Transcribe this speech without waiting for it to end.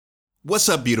What's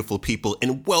up, beautiful people,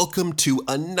 and welcome to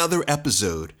another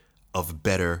episode of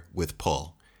Better with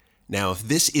Paul. Now, if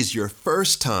this is your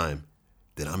first time,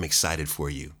 then I'm excited for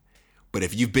you. But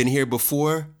if you've been here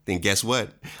before, then guess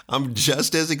what? I'm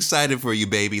just as excited for you,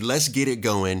 baby. Let's get it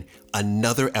going.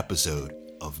 Another episode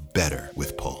of Better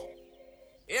with Paul.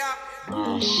 Yeah.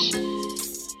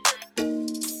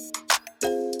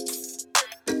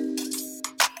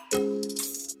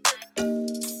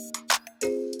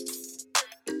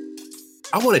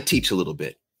 I want to teach a little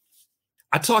bit.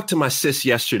 I talked to my sis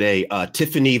yesterday,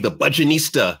 Tiffany, the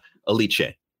Budgetnista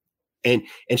Aliche, and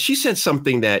she said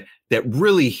something that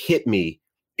really hit me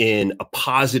in a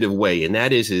positive way, and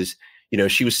that is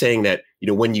she was saying that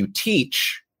when you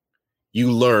teach,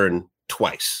 you learn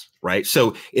twice, right?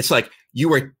 So it's like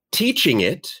you are teaching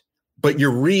it, but you're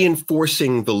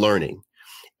reinforcing the learning.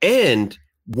 And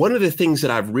one of the things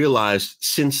that I've realized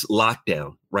since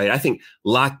lockdown, right? I think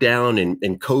lockdown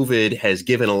and COVID has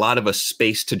given a lot of us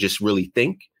space to just really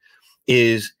think,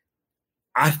 is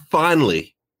I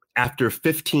finally, after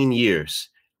 15 years,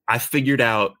 I figured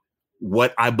out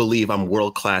what I believe I'm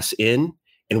world-class in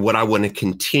and what I want to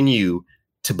continue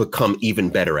to become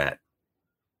even better at.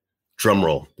 Drum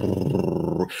roll.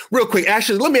 Real quick,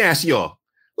 actually, let me ask y'all.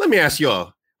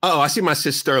 Oh, I see my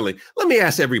sis Sterling. Let me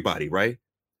ask everybody, right?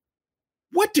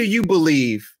 What do you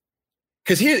believe?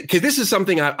 Because this is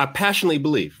something I passionately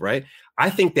believe, right? I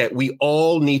think that we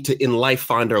all need to, in life,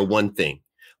 find our one thing.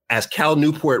 As Cal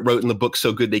Newport wrote in the book,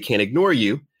 So Good They Can't Ignore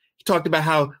You, he talked about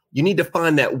how you need to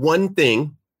find that one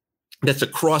thing that's a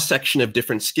cross-section of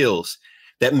different skills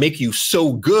that make you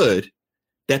so good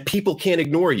that people can't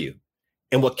ignore you.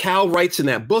 And what Cal writes in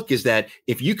that book is that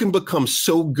if you can become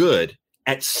so good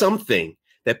at something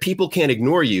that people can't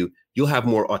ignore you, you'll have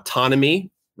more autonomy,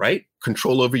 right?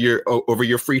 Control over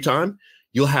your free time.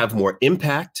 You'll have more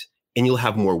impact and you'll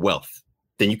have more wealth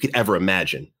than you could ever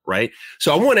imagine, right?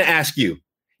 So I want to ask you,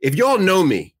 if y'all know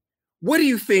me, what do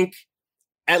you think,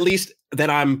 at least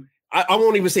that I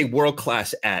won't even say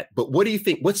world-class at, but what do you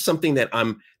think, what's something that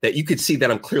you could see that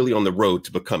I'm clearly on the road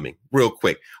to becoming? Real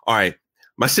quick. All right.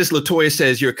 My sis Latoya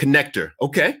says you're a connector.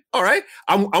 Okay. All right.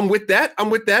 I'm with that.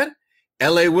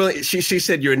 L.A. Williams, she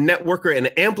said you're a networker and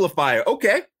an amplifier.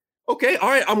 Okay. All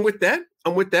right. I'm with that.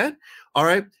 All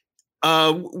right.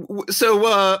 Oh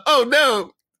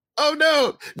no.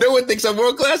 No one thinks I'm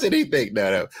world class at anything.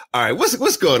 No. All right.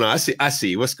 What's going on? I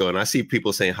see what's going on. I see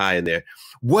people saying hi in there.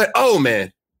 What? Oh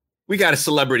man. We got a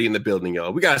celebrity in the building,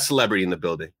 y'all. Celebrity.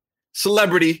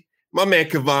 My man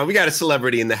Kavan. We got a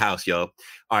celebrity in the house, y'all.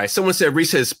 All right. Someone said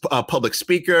Reese is public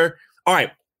speaker. All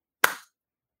right.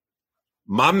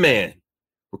 My man,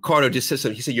 Ricardo just said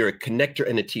something. He said, you're a connector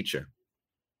and a teacher.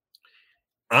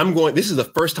 This is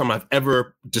the first time I've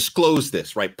ever disclosed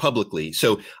this, right, publicly.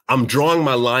 So I'm drawing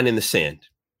my line in the sand.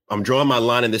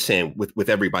 With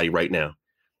everybody right now.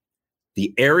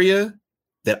 The area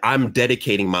that I'm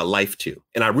dedicating my life to,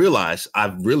 and I realize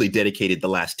I've really dedicated the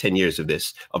last 10 years of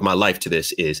my life to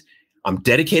this, is I'm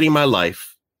dedicating my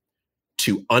life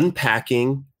to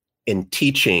unpacking and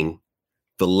teaching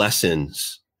the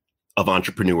lessons of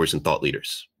entrepreneurs and thought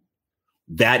leaders.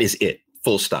 That is it,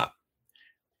 full stop.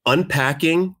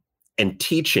 Unpacking and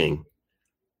teaching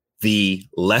the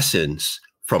lessons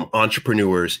from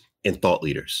entrepreneurs and thought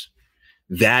leaders.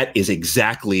 That is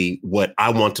exactly what I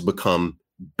want to become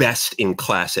best in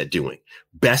class at doing,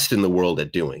 best in the world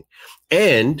at doing.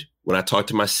 And when I talked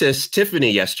to my sis,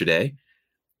 Tiffany, yesterday,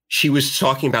 she was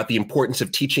talking about the importance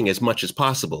of teaching as much as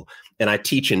possible. And I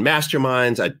teach in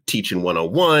masterminds, I teach in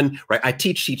one-on-one, right? I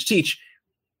teach.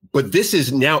 But this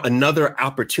is now another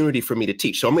opportunity for me to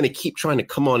teach. So I'm going to keep trying to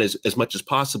come on as much as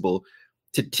possible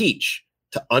to teach,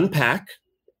 to unpack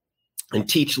and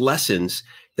teach lessons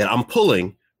that I'm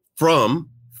pulling from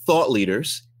thought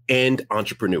leaders and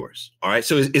entrepreneurs. All right.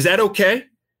 So is that okay?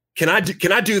 Can I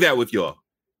do that with y'all?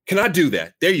 Can I do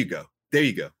that? There you go.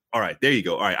 All right. There you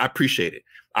go. All right. I appreciate it.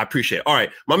 All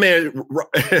right. My man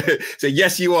said,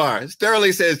 yes, you are.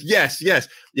 Sterling says, yes.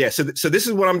 Yeah. So this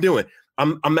is what I'm doing.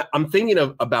 I'm thinking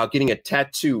about getting a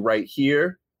tattoo right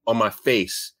here on my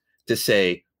face to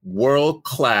say world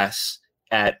class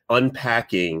at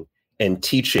unpacking and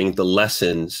teaching the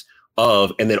lessons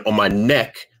of, and then on my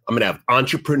neck, I'm going to have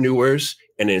entrepreneurs,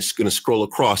 and then it's going to scroll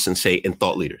across and say, and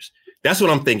thought leaders. That's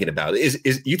what I'm thinking about. Is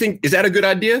that a good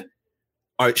idea?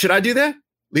 All right. Should I do that?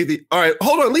 All right.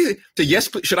 Hold on. So yes,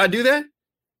 should I do that?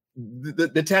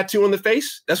 The tattoo on the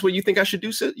face? That's what you think I should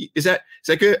do? Is that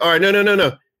good? All right.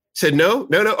 No. Said no.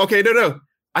 Okay. No.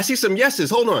 I see some yeses.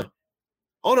 Hold on.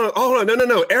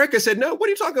 No. Erica said no. What are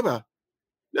you talking about?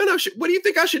 No. What do you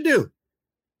think I should do?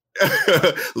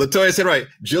 Latoya said, right.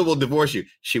 Jill will divorce you.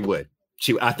 She would.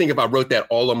 I think if I wrote that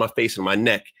all on my face and my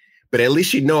neck, but at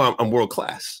least she'd know I'm world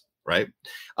class, right?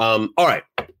 All right.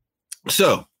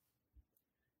 So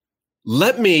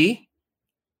let me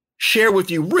share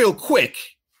with you real quick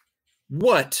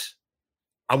what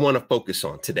I want to focus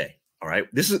on today. All right.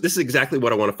 This is exactly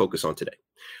what I want to focus on today.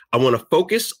 I want to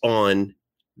focus on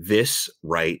this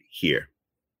right here.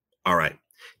 All right.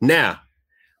 Now,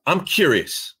 I'm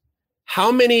curious,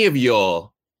 how many of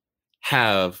y'all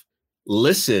have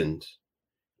listened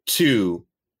to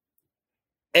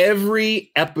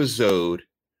every episode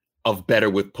of Better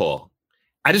with Paul?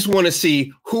 I just want to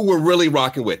see who we're really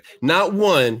rocking with. Not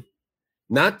one,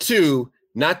 not two,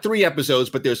 not 3 episodes,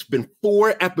 but there's been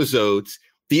 4 episodes.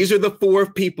 These are the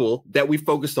 4 people that we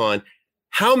focused on.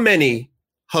 How many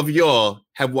of y'all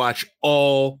have watched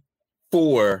all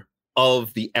 4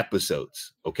 of the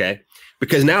episodes? Okay.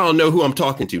 Because now I'll know who I'm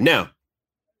talking to. Now,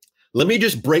 let me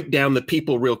just break down the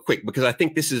people real quick, because I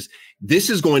think this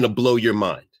is going to blow your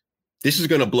mind. This is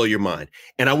going to blow your mind.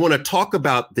 And I want to talk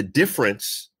about the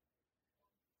difference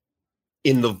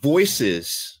in the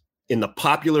voices, in the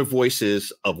popular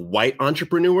voices of white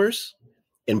entrepreneurs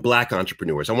and Black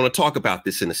entrepreneurs. I want to talk about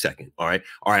this in a second. All right.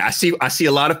 All right. I see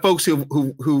a lot of folks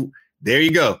who there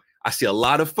you go. I see a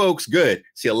lot of folks. Good.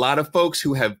 See a lot of folks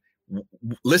who have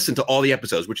listened to all the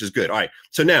episodes, which is good. All right.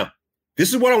 So now this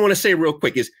is what I want to say real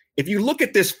quick is, if you look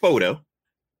at this photo,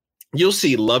 you'll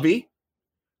see Lovey,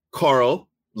 Carl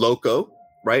Loco,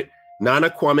 right? Nana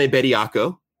Kwame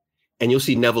Bediako, and you'll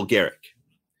see Neville Garrick.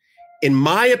 In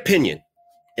my opinion,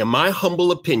 in my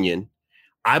humble opinion,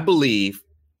 I believe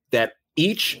that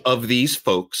each of these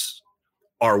folks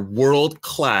are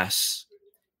world-class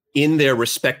in their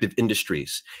respective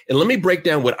industries. And let me break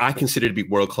down what I consider to be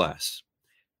world-class.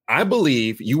 I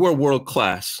believe you are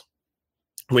world-class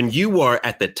when you are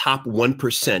at the top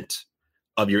 1%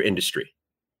 of your industry.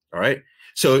 All right.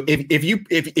 So if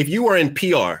you are in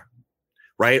PR,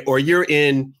 right, or you're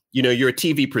in, you're a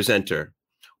TV presenter,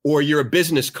 or you're a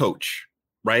business coach,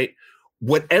 right?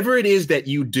 Whatever it is that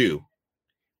you do,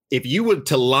 if you were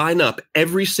to line up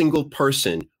every single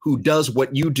person who does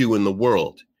what you do in the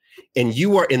world, and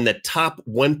you are in the top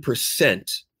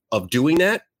 1% of doing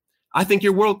that, I think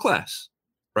you're world class,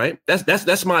 right?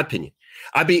 That's my opinion.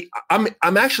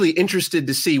 I'm actually interested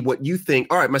to see what you think.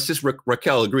 All right, my sis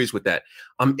Raquel agrees with that.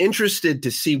 I'm interested to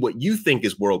see what you think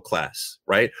is world class,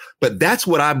 right? But that's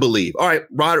what I believe. All right,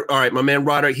 Rod. All right, my man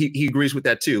Roderick, he agrees with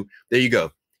that too. There you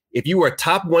go. If you are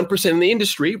top 1% in the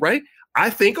industry, right? I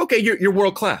think okay, you're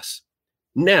world class.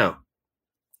 Now,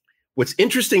 what's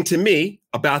interesting to me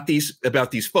about these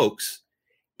folks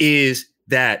is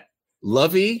that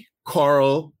Lovey,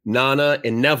 Carl, Nana,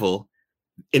 and Neville,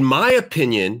 in my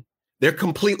opinion, they're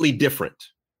completely different.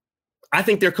 I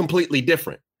think they're completely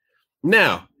different.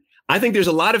 Now, I think there's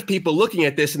a lot of people looking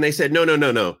at this and they said, no.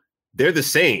 They're the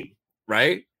same,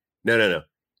 right? No.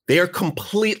 They are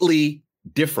completely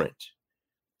different.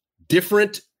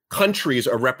 Different countries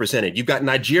are represented. You've got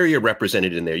Nigeria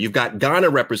represented in there. You've got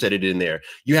Ghana represented in there.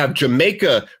 You have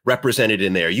Jamaica represented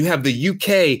in there. You have the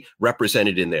UK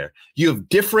represented in there. You have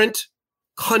different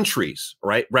countries,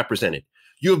 right, represented.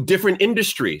 You have different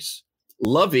industries.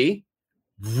 Lovey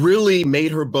really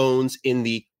made her bones in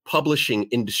the publishing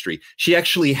industry. She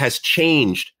actually has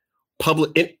changed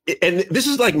public, and this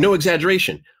is like no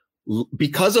exaggeration.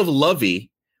 Because of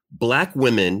Lovey, Black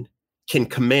women can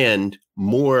command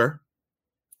more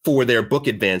for their book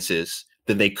advances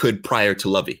than they could prior to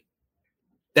Lovey.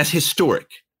 That's historic.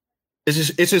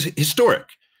 It's historic,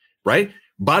 right?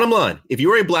 Bottom line, if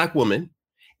you're a Black woman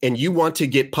and you want to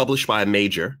get published by a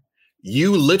major,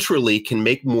 you literally can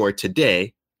make more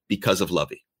today because of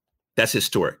Lovey. That's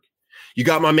historic. You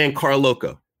got my man Carl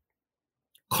Loco.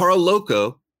 Carl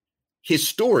Loco, his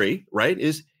story, right,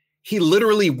 is he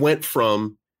literally went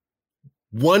from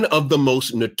one of the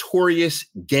most notorious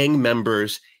gang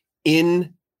members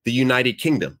in the United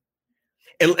Kingdom.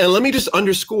 And let me just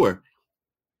underscore,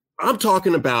 I'm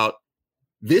talking about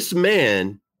this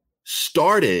man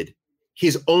started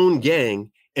his own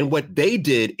gang, and what they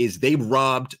did is they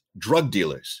robbed drug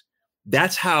dealers.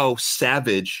 That's how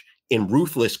savage and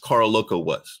ruthless Carl Loco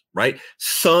was, right?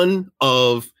 Son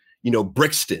of,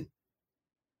 Brixton.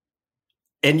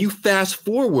 And you fast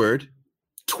forward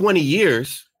 20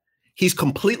 years, he's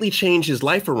completely changed his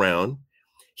life around.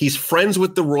 He's friends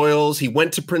with the royals. He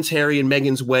went to Prince Harry and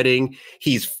Meghan's wedding.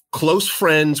 He's close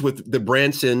friends with the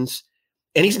Bransons.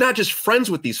 And he's not just friends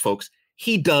with these folks.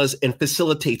 He does and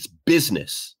facilitates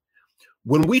business.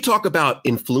 When we talk about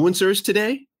influencers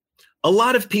today, a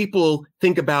lot of people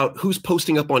think about who's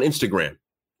posting up on Instagram,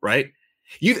 right?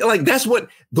 You like that's what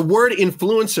the word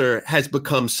influencer has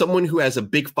become. Someone who has a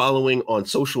big following on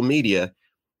social media.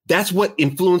 That's what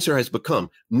influencer has become.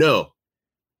 No,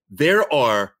 there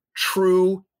are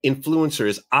true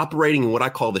influencers operating in what I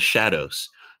call the shadows,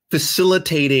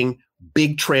 facilitating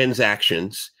big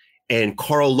transactions. And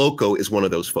Carl Loco is one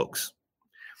of those folks.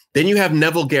 Then you have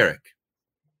Neville Garrick.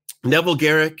 Neville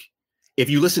Garrick, if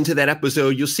you listen to that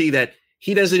episode, you'll see that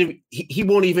he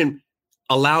won't even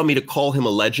allow me to call him a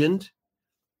legend.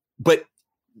 But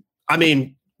I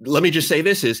mean, let me just say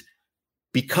this is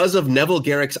because of Neville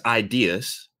Garrick's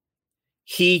ideas,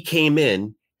 he came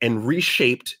in and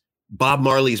reshaped Bob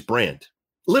Marley's brand.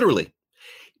 Literally.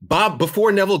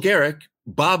 Before Neville Garrick,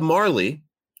 Bob Marley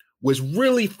was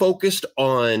really focused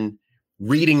on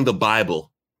reading the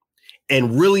Bible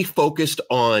and really focused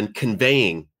on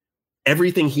conveying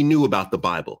everything he knew about the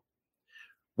Bible.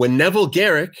 When Neville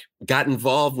Garrick got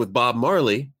involved with Bob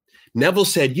Marley, Neville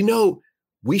said,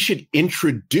 we should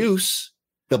introduce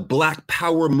the Black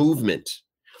Power movement.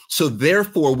 So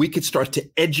therefore, we could start to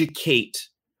educate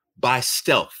by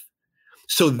stealth.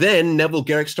 So then Neville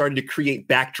Garrick started to create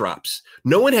backdrops.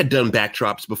 No one had done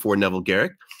backdrops before Neville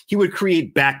Garrick. He would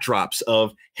create backdrops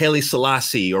of Haile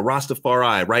Selassie or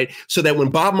Rastafari, right? So that when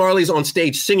Bob Marley's on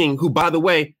stage singing, who, by the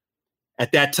way,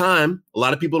 at that time, a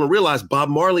lot of people don't realize Bob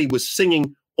Marley was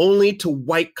singing only to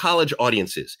white college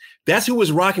audiences. That's who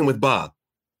was rocking with Bob.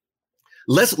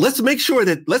 Let's make sure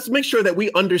that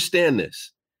we understand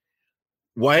this.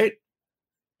 Right?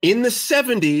 In the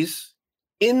 70s,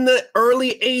 in the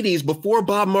early 80s, before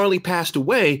Bob Marley passed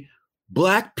away,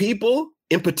 Black people,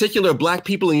 in particular Black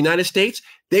people in the United States,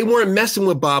 they weren't messing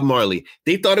with Bob Marley.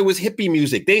 They thought it was hippie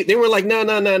music. They were like, no,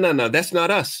 that's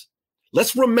not us.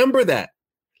 Let's remember that.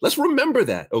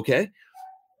 Okay?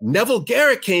 Neville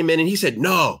Garrick came in and he said,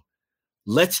 no,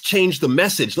 let's change the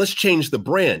message. Let's change the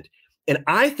brand. And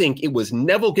I think it was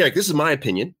Neville Garrick. This is my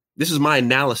opinion. This is my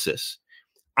analysis.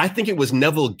 I think it was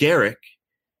Neville Garrick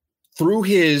through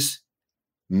his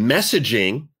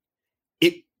messaging.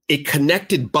 It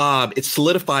connected Bob. It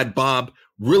solidified Bob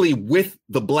really with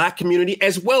the Black community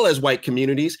as well as white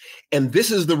communities. And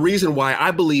this is the reason why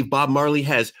I believe Bob Marley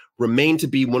has remained to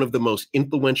be one of the most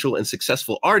influential and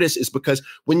successful artists is because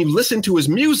when you listen to his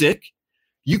music,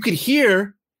 you could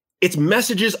hear its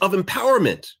messages of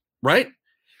empowerment, right?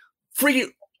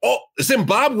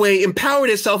 Zimbabwe empowered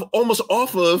itself almost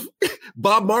off of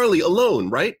Bob Marley alone,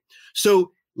 right?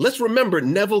 So let's remember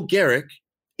Neville Garrick,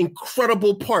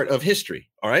 incredible part of history,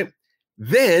 all right?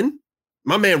 Then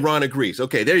my man Ron agrees.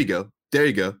 Okay, there you go.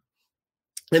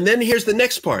 And then here's the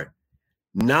next part.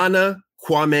 Nana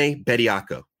Kwame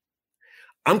Bediako.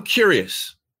 I'm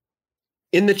curious,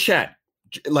 in the chat,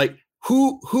 like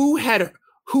who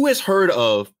has heard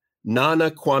of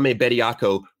Nana Kwame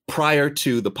Bediako prior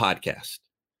to the podcast?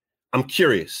 I'm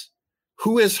curious,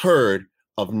 who has heard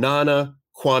of Nana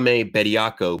Kwame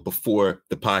Bediako before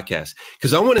the podcast?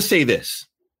 Because I want to say this.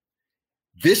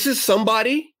 This is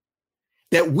somebody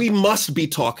that we must be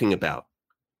talking about.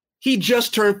 He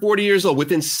just turned 40 years old.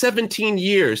 Within 17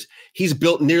 years, he's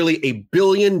built nearly $1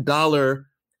 billion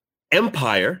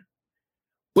empire,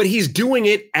 but he's doing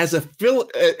it as a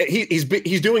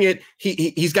he's doing it.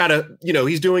 He's got a,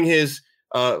 he's doing his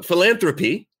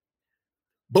philanthropy.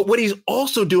 But what he's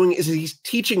also doing is he's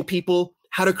teaching people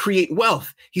how to create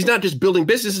wealth. He's not just building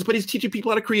businesses, but he's teaching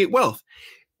people how to create wealth.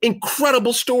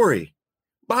 Incredible story.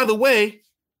 By the way,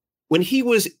 when he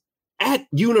was at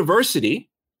university,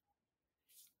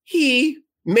 he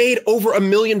made over £1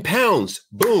 million.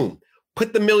 Boom.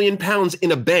 Put the £1 million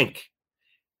in a bank.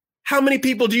 How many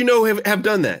people do you know have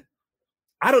done that?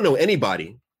 I don't know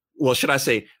anybody. Well, should I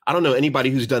say, I don't know anybody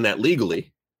who's done that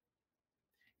legally.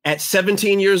 At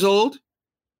 17 years old,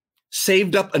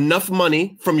 saved up enough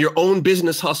money from your own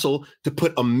business hustle to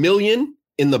put $1 million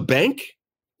in the bank?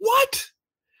 What?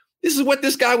 This is what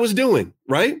this guy was doing,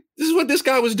 right? This is what this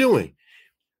guy was doing.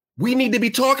 We need to be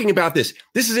talking about this.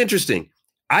 This is interesting.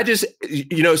 I just,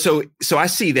 so I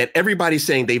see that everybody's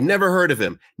saying they've never heard of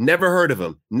him, never heard of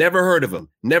him, never heard of him,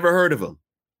 never heard of him.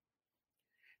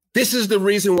 This is the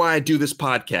reason why I do this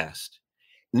podcast.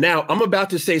 Now, I'm about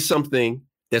to say something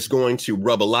that's going to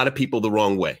rub a lot of people the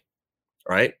wrong way,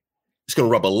 all right? It's going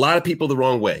to rub a lot of people the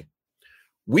wrong way.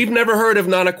 We've never heard of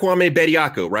Nana Kwame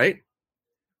Bediako, right?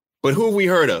 But who have we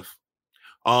heard of?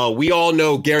 We all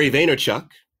know Gary Vaynerchuk.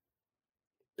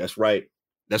 That's right.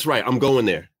 I'm going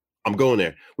there.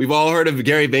 We've all heard of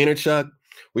Gary Vaynerchuk.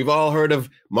 We've all heard of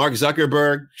Mark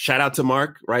Zuckerberg. Shout out to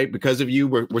Mark, right? Because of you,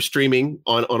 we're streaming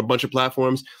on a bunch of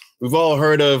platforms. We've all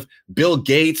heard of Bill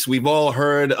Gates. We've all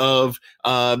heard of,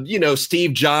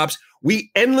 Steve Jobs.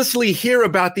 We endlessly hear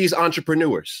about these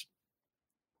entrepreneurs.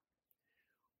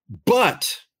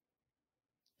 But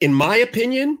in my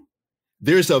opinion,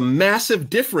 there's a massive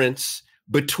difference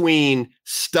between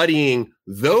studying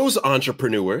those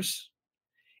entrepreneurs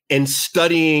and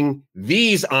studying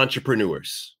these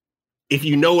entrepreneurs, if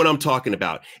you know what I'm talking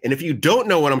about. And if you don't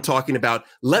know what I'm talking about,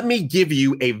 let me give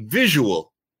you a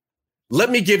visual. Let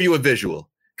me give you a visual,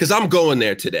 because I'm going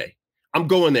there today. I'm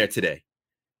going there today.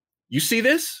 You see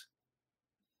this?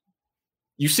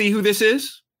 You see who this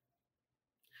is?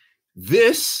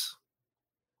 This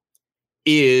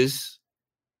is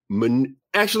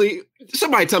actually,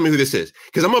 somebody tell me who this is,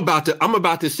 because I'm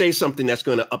about to say something that's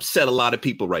going to upset a lot of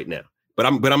people right now. But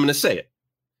I'm going to say it.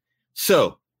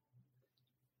 So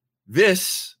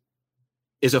this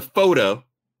is a photo,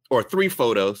 or 3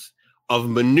 photos, of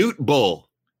Manute Bol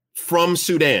from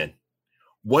Sudan,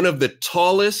 one of the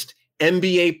tallest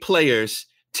NBA players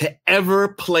to ever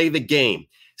play the game.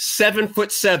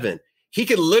 7'7". He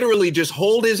could literally just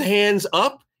hold his hands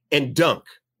up and dunk.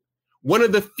 One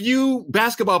of the few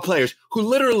basketball players who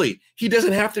literally, he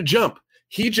doesn't have to jump.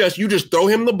 You just throw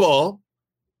him the ball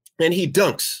and he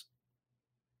dunks.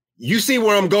 You see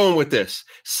where I'm going with this?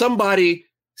 Somebody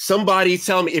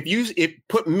tell me, if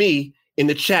put me in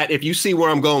the chat if you see where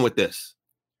I'm going with this.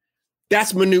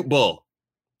 That's Manute Bol.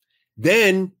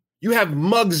 Then you have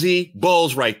Muggsy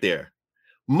Bogues right there.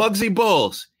 Muggsy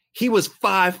Bogues, he was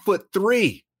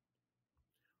 5'3".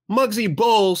 Muggsy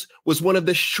Bogues was one of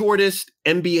the shortest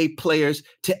NBA players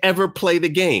to ever play the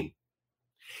game.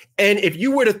 And if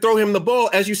you were to throw him the ball,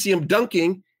 as you see him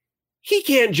dunking, he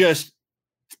can't just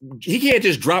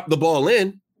drop the ball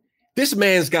in. This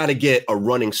man's got to get a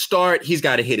running start. He's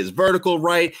got to hit his vertical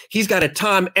right. He's got to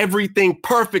time everything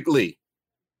perfectly.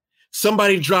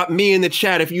 Somebody drop me in the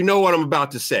chat if you know what I'm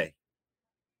about to say.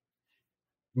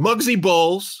 Muggsy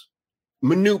Bogues,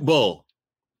 Manute Bol.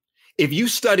 If you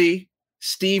study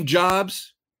Steve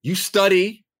Jobs, you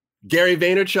study Gary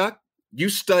Vaynerchuk, you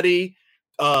study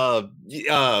Mark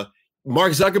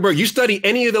Zuckerberg, you study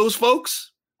any of those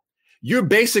folks, you're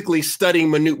basically studying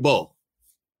Manute Bol.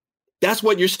 That's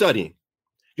what you're studying.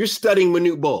 You're studying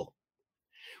Manute Bol.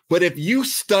 But if you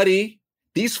study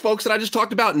these folks that I just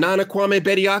talked about, Nana Kwame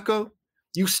Bediako,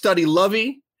 you study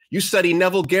Lovey, you study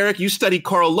Neville Garrick, you study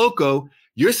Carl Loco,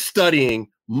 you're studying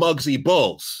Muggsy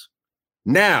Bogues.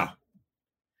 Now,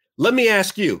 let me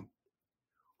ask you,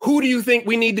 who do you think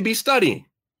we need to be studying?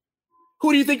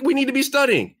 Who do you think we need to be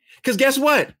studying? Because guess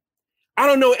what? I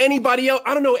don't know anybody else.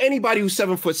 I don't know anybody who's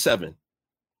 7'7".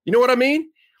 You know what I mean?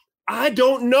 I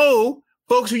don't know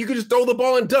folks who you could just throw the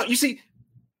ball and dunk. You see,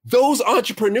 those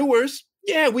entrepreneurs,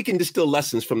 yeah, we can distill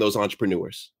lessons from those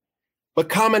entrepreneurs. But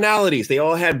commonalities, they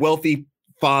all had wealthy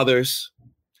fathers.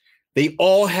 They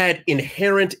all had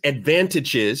inherent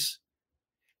advantages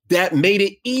that made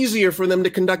it easier for them to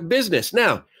conduct business.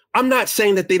 Now, I'm not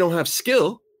saying that they don't have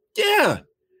skill. Yeah,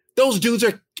 those dudes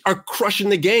are crushing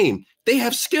the game. They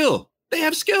have skill. They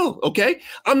have skill, okay?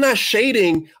 I'm not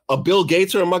shading a Bill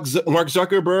Gates or a Mark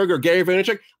Zuckerberg or Gary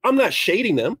Vaynerchuk. I'm not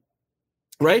shading them,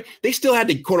 right? They still had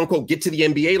to, quote unquote, get to the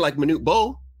NBA like Manute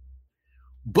Bol.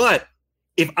 But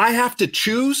if I have to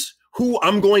choose who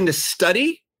I'm going to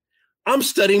study, I'm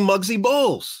studying Muggsy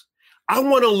Bogues. I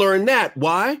want to learn that.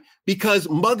 Why? Because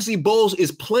Muggsy Bogues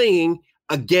is playing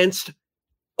against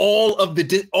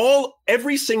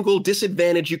every single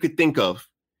disadvantage you could think of.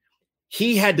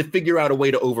 He had to figure out a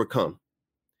way to overcome.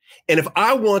 And if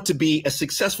I want to be a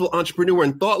successful entrepreneur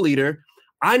and thought leader,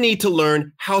 I need to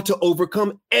learn how to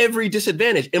overcome every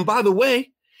disadvantage. And by the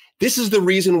way, this is the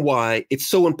reason why it's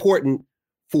so important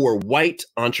for white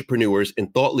entrepreneurs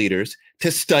and thought leaders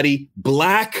to study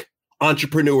Black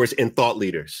entrepreneurs and thought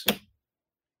leaders.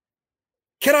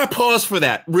 Can I pause for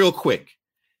that real quick?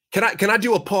 Can I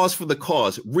do a pause for the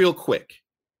cause real quick?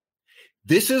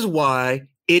 This is why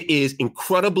it is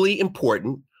incredibly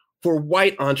important for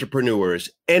white entrepreneurs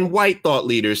and white thought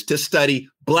leaders to study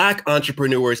Black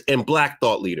entrepreneurs and Black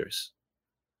thought leaders.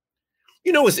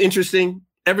 You know what's interesting?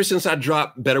 Ever since I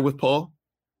dropped Better with Paul,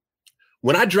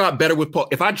 when I drop Better with Paul,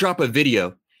 if I drop a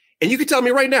video, and you can tell me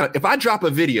right now, if I drop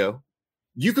a video,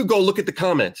 you could go look at the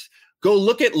comments, go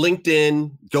look at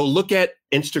LinkedIn, go look at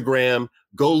Instagram,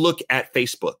 go look at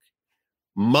Facebook.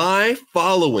 My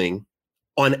following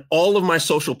on all of my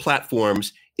social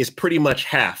platforms is pretty much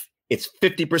half. It's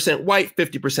 50% white,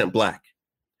 50% Black.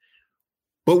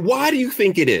 But why do you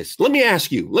think it is? Let me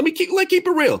ask you, let's keep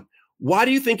it real. Why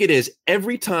do you think it is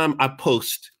every time I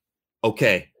post,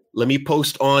 okay, let me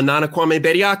post on Nana Kwame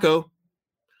Bediako,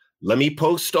 let me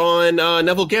post on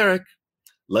Neville Garrick,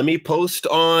 let me post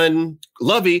on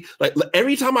Lovey, like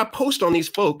every time I post on these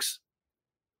folks,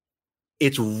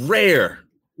 it's rare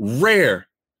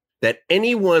that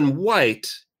anyone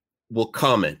white will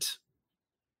comment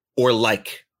or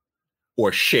like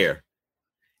or share.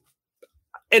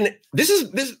 And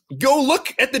this go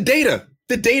look at the data.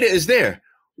 The data is there.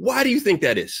 Why do you think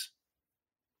that is?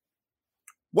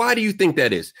 Why do you think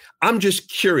that is? I'm just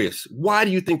curious. Why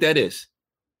do you think that is?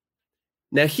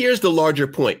 Now, here's the larger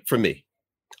point for me.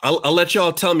 I'll let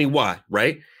y'all tell me why,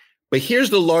 right? But here's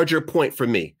the larger point for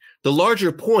me. The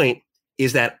larger point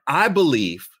is that I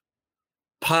believe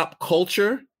pop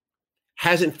culture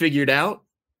hasn't figured out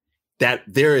that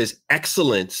there is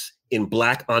excellence in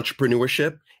Black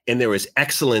entrepreneurship and there is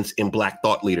excellence in Black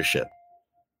thought leadership.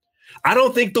 I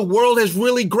don't think the world has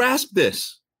really grasped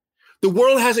this. The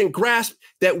world hasn't grasped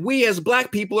that we as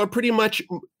Black people are pretty much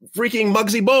freaking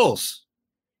Muggsy Bowles.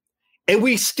 And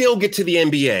we still get to the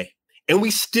NBA and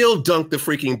we still dunk the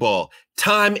freaking ball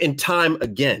time and time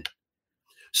again.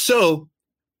 So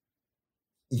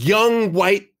young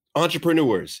white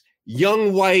entrepreneurs,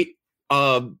 young white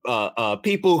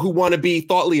people who want to be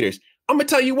thought leaders, I'm going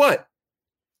to tell you what,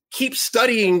 keep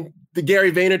studying the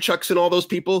Gary Vaynerchuks and all those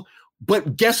people.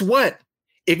 But guess what?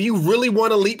 If you really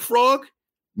want to leapfrog,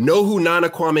 know who Nana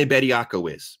Kwame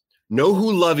Bediako is. Know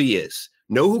who Lovey is.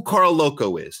 Know who Carl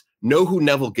Loco is. Know who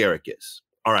Neville Garrick is.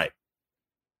 All right.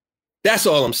 That's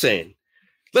all I'm saying.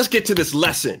 Let's get to this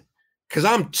lesson because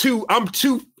I'm too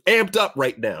amped up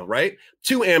right now, right?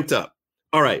 Too amped up.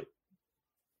 All right.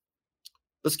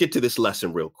 Let's get to this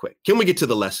lesson real quick. Can we get to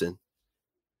the lesson?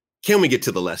 Can we get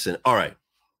to the lesson? All right.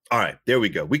 All right. There we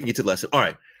go. We can get to the lesson. All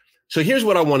right. So here's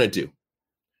what I want to do.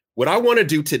 What I want to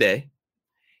do today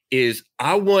is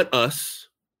I want us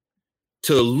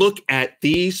to look at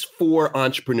these 4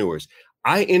 entrepreneurs.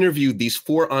 I interviewed these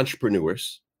 4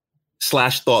 entrepreneurs /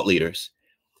 thought leaders,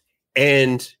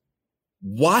 and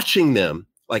watching them,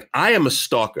 like I am a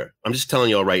stalker. I'm just telling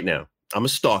y'all right now, I'm a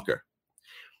stalker.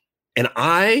 And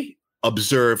I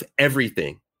observe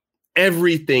everything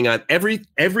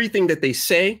that they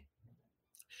say,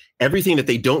 everything that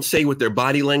they don't say with their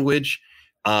body language.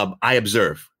 I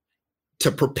observe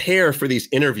to prepare for these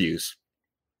interviews.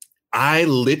 I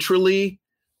literally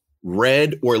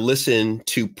read or listened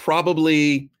to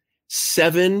probably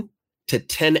 7 to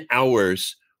 10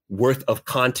 hours worth of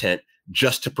content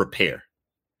just to prepare.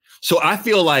 So I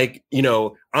feel like,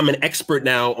 I'm an expert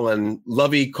now on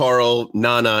Lovey, Carl,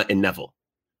 Nana, and Neville.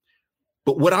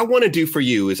 But what I want to do for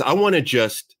you is I want to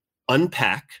just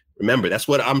unpack. Remember, that's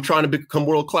what I'm trying to become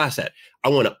world class at. I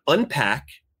want to unpack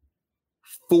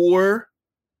 4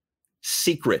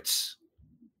 secrets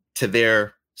to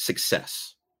their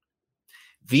success.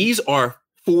 These are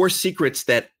 4 secrets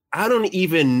that I don't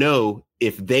even know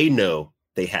if they know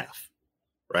they have,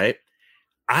 right?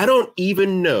 I don't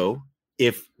even know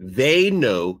if they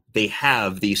know they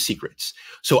have these secrets.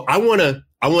 So I want to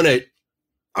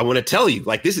tell you,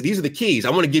 like, these are the keys. I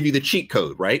want to give you the cheat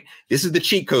code, right? This is the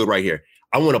cheat code right here.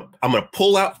 I'm going to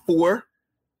pull out 4,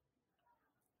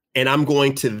 and I'm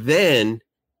going to then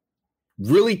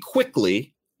really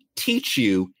quickly teach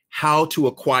you how to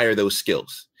acquire those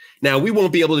skills. Now, we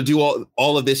won't be able to do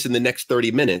all of this in the next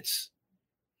 30 minutes,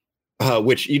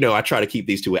 which, I try to keep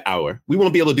these to an hour. We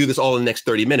won't be able to do this all in the next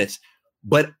 30 minutes,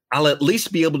 but I'll at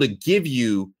least be able to give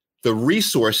you the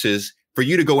resources for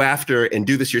you to go after and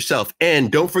do this yourself.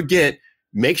 And don't forget,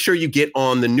 make sure you get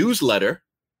on the newsletter,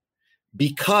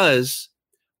 because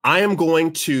I am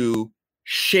going to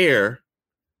share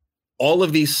all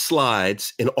of these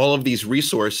slides and all of these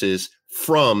resources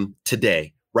from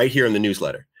today right here in the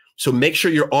newsletter. So make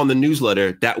sure you're on the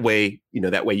newsletter. That way,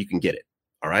 that way you can get it.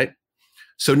 All right.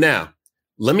 So now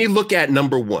let me look at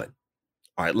number 1.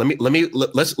 All right.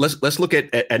 Let's look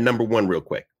at number 1 real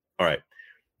quick. All right.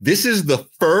 This is the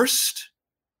first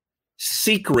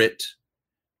secret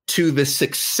to the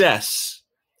success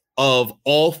of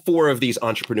all 4 of these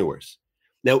entrepreneurs.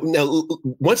 Now,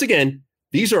 once again,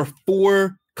 these are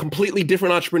 4 completely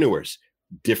different entrepreneurs,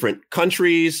 different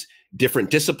countries, different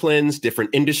disciplines,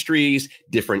 different industries,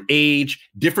 different age,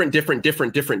 different,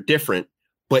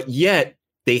 but yet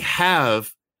they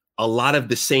have a lot of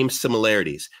the same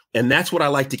similarities. And that's what I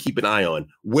like to keep an eye on.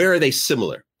 Where are they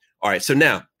similar? All right. So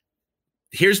now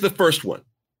here's the first one.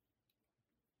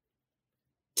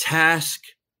 Task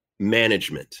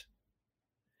management.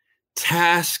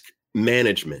 Task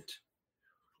management.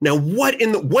 Now,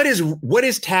 what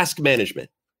is task management?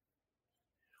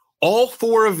 All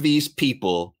 4 of these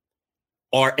people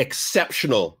are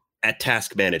exceptional at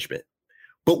task management.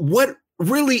 But what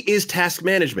really is task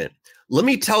management? Let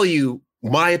me tell you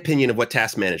my opinion of what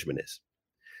task management is.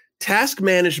 Task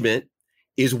management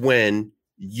is when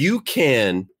you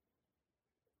can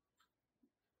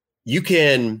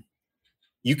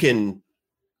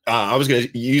I was going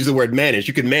to use the word manage.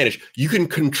 You can manage. You can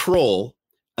control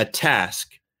a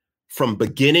task from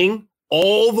beginning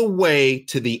all the way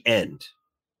to the end.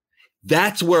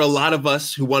 That's where a lot of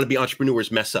us who want to be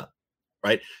entrepreneurs mess up,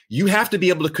 right? You have to be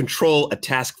able to control a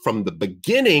task from the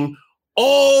beginning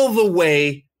all the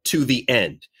way to the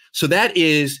end. So that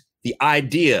is the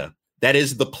idea. That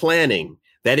is the planning.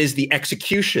 That is the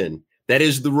execution. That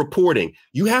is the reporting.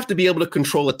 You have to be able to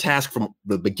control a task from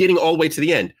the beginning all the way to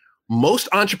the end. Most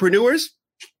entrepreneurs,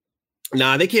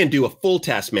 they can't do a full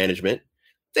task management.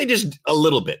 They just a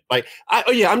little bit. Like,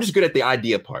 I'm just good at the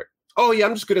idea part. Oh yeah,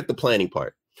 I'm just good at the planning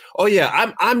part. Oh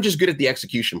yeah, I'm just good at the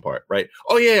execution part, right?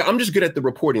 Oh yeah, I'm just good at the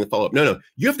reporting, the follow-up. No,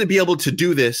 you have to be able to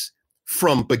do this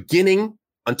from beginning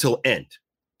until end.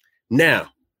 Now,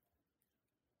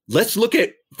 let's look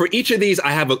at, for each of these,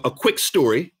 I have a quick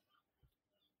story.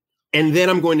 And then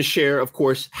I'm going to share, of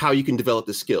course, how you can develop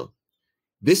the skill.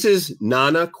 This is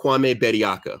Nana Kwame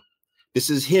Bediako. This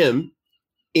is him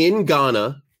in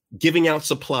Ghana giving out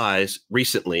supplies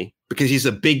recently because he's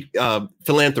a big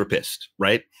philanthropist,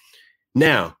 right?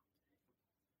 Now,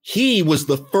 he was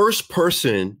the first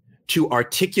person to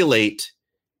articulate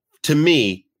to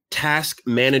me task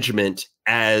management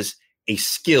as a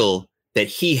skill that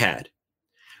he had.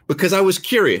 Because I was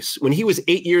curious. When he was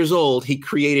 8 years old, he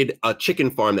created a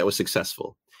chicken farm that was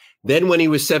successful. Then when he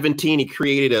was 17, he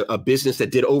created a business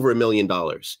that did over $1 million.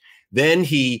 Then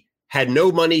he had no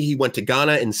money. He went to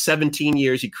Ghana. In 17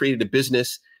 years, he created a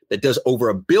business that does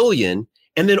over $1 billion.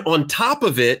 And then on top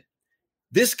of it,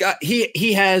 this guy,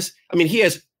 he has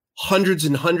hundreds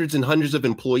and hundreds and hundreds of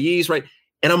employees, right?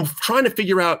 And I'm trying to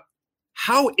figure out,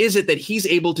 how is it that he's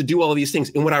able to do all of these things?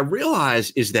 And what I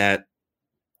realized is that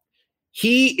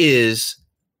he is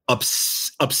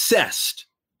obsessed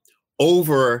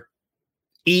over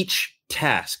each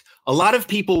task. A lot of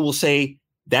people will say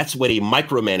that's what a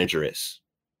micromanager is,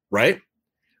 right?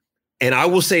 And I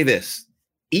will say this,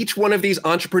 each one of these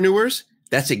entrepreneurs,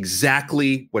 that's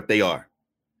exactly what they are.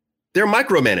 They're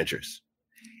micromanagers.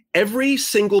 Every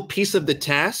single piece of the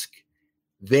task,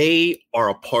 they are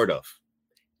a part of.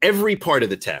 Every part of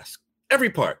the task, every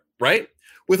part, right?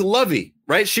 With Lovey,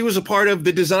 right? She was a part of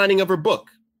the designing of her book.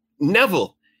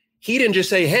 Neville, he didn't just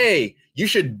say, hey, you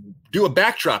should do a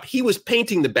backdrop. He was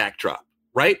painting the backdrop,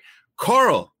 right?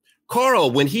 Carl,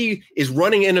 when he is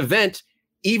running an event,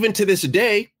 even to this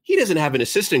day, he doesn't have an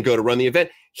assistant go to run the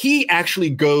event. He actually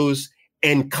goes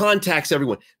and contacts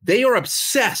everyone. They are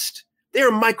obsessed. They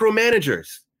are micromanagers.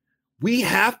 We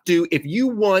have to, if you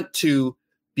want to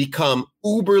become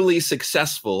uberly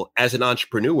successful as an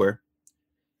entrepreneur,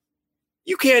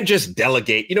 you can't just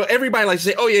delegate. Everybody likes to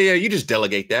say, oh, yeah, you just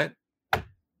delegate that.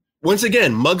 Once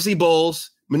again, Muggsy Bogues,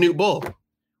 Manute Bol.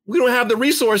 We don't have the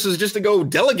resources just to go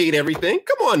delegate everything.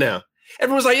 Come on now.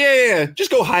 Everyone's like, yeah, just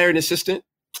go hire an assistant.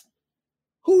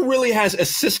 Who really has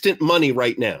assistant money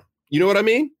right now? You know what I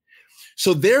mean?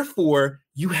 So therefore,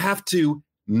 you have to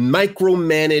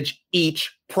micromanage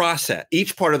each process,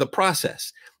 each part of the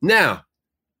process. Now,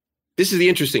 this is the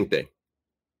interesting thing.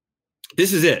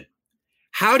 This is it.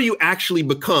 How do you actually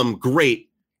become great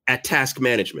at task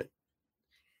management?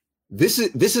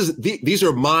 These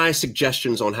are my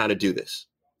suggestions on how to do this.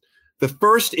 The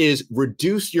first is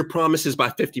reduce your promises by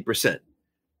 50%.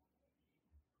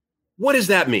 What does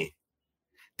that mean?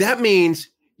 That means,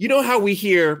 you know how we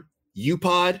hear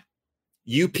UPOD,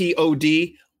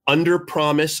 UPOD, under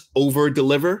promise, over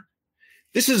deliver?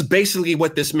 This is basically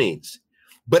what this means.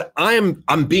 But I'm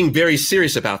being very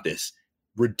serious about this.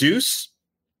 Reduce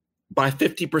by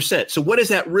 50%. So what does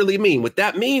that really mean? What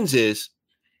that means is,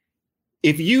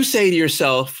 if you say to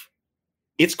yourself,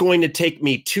 it's going to take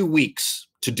me 2 weeks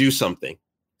to do something,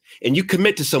 and you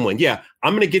commit to someone, yeah,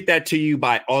 I'm going to get that to you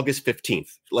by August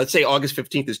 15th. Let's say August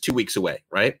 15th is 2 weeks away,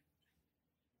 right?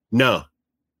 No.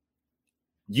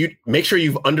 You make sure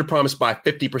you've underpromised by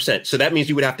 50%. So that means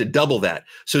you would have to double that.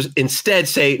 So instead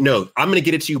say, no, I'm going to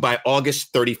get it to you by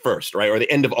August 31st, right? Or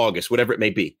the end of August, whatever it may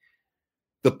be.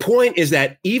 The point is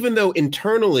that even though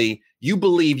internally you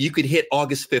believe you could hit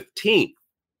August 15th,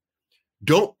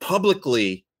 don't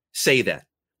publicly say that.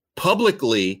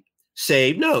 Publicly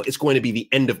say, no, it's going to be the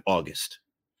end of August,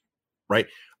 right?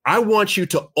 I want you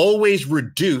to always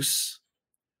reduce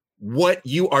what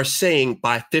you are saying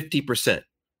by 50%.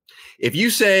 If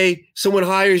you say someone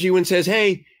hires you and says,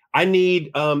 hey, I need,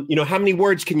 how many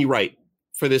words can you write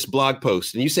for this blog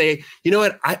post? And you say, you know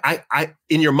what, I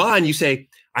in your mind, you say,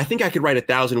 I think I could write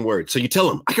 1,000 words. So you tell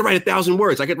them, I could write 1,000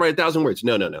 words. I could write 1,000 words.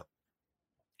 No.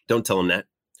 Don't tell them that.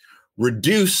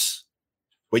 Reduce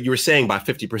what you were saying by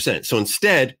 50%. So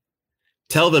instead,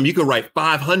 tell them you can write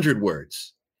 500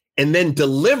 words and then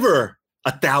deliver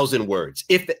 1,000 words,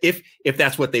 if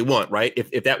that's what they want, right?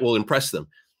 If that will impress them.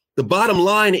 The bottom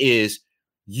line is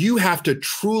you have to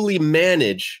truly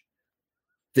manage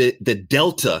the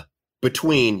delta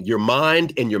between your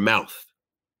mind and your mouth,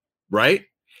 right?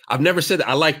 I've never said that.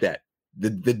 I like that. The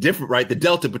different, right? The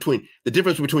delta between the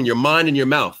difference between your mind and your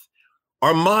mouth.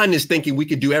 Our mind is thinking we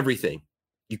could do everything.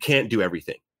 You can't do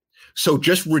everything. So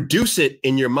just reduce it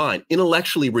in your mind,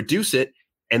 intellectually reduce it,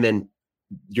 and then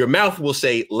your mouth will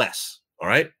say less. All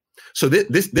right. So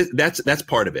that's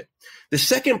part of it. The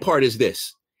second part is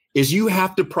this, is you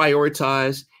have to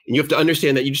prioritize and you have to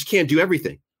understand that you just can't do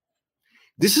everything.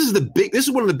 This is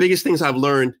one of the biggest things I've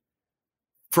learned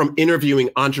from interviewing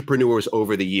entrepreneurs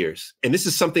over the years. And this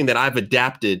is something that I've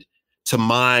adapted to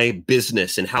my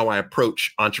business and how I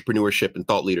approach entrepreneurship and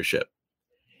thought leadership.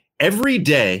 Every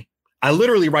day, I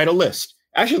literally write a list.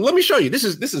 Actually, let me show you. This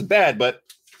is bad, but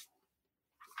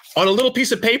on a little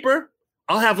piece of paper,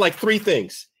 I'll have like 3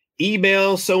 things: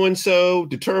 email so-and-so,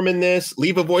 determine this,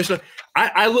 leave a voice note.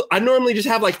 I normally just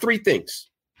have like 3 things.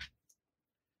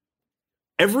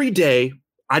 Every day,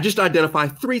 I just identify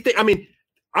 3 things. I mean,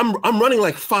 I'm running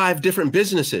like 5 different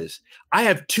businesses. I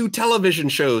have 2 television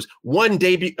shows. One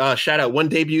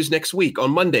debuts next week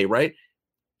on Monday, right?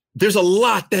 There's a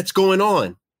lot that's going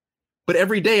on. But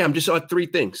every day I'm just on 3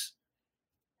 things.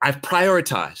 I've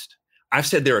prioritized. I've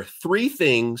said there are 3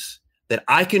 things that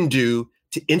I can do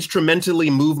to instrumentally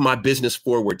move my business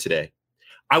forward today.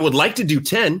 I would like to do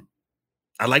 10.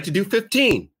 I'd like to do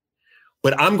 15.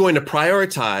 But I'm going to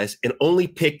prioritize and only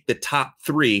pick the top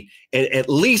 3. And at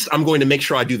least I'm going to make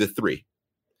sure I do the 3.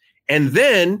 And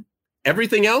then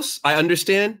everything else, I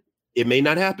understand it may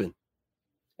not happen.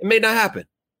 It may not happen.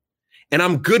 And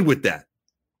I'm good with that.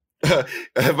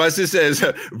 My sister says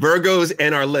Virgos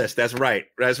and our list. That's right.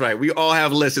 That's right. We all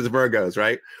have lists as Virgos,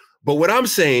 right? But what I'm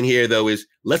saying here, though, is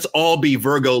let's all be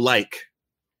Virgo-like.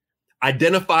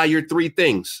 Identify your 3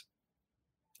 things.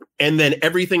 And then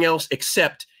everything else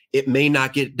except it may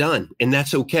not get done. And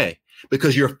that's okay,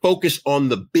 because you're focused on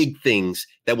the big things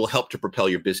that will help to propel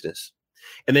your business.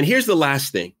 And then here's the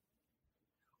last thing: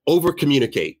 over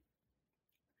communicate.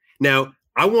 Now,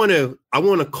 I want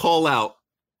to call out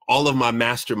all of my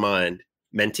mastermind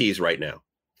mentees right now.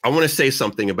 I want to say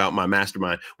something about my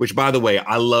mastermind, which, by the way,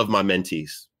 I love my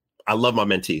mentees. I love my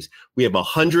mentees. We have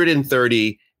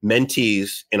 130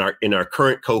 mentees in our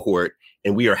current cohort,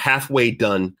 and we are halfway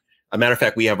done. As a matter of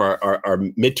fact, we have our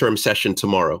midterm session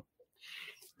tomorrow.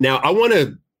 Now, I want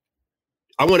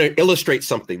to illustrate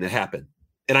something that happened,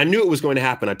 and I knew it was going to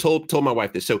happen. I told my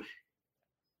wife this. So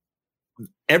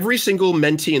every single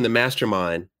mentee in the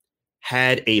mastermind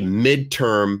had a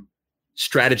midterm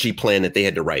strategy plan that they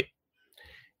had to write.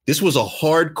 This was a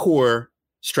hardcore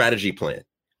strategy plan.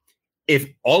 If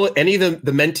any of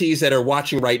the mentees that are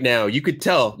watching right now, you could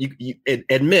tell, you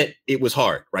admit it was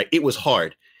hard, right? It was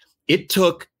hard. It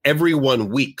took everyone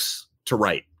weeks to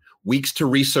write, weeks to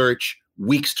research,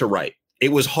 weeks to write.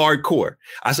 It was hardcore.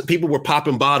 People were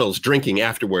popping bottles, drinking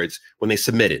afterwards when they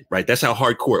submitted, right? That's how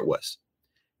hardcore it was.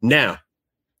 Now,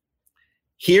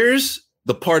 here's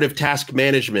the part of task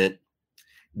management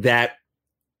that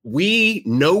we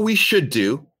know we should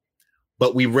do,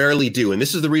 but we rarely do. And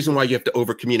this is the reason why you have to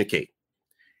over communicate.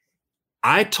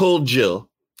 I told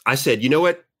Jill, I said, you know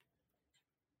what?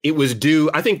 It was due.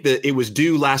 I think that it was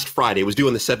due last Friday. It was due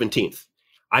on the 17th.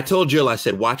 I told Jill, I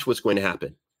said, watch what's going to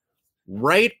happen.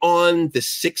 Right on the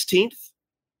 16th,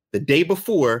 the day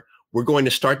before, we're going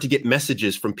to start to get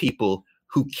messages from people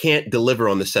who can't deliver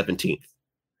on the 17th.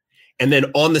 And then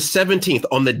on the 17th,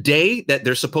 on the day that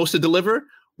they're supposed to deliver,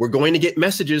 we're going to get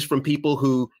messages from people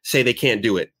who say they can't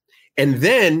do it. And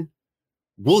then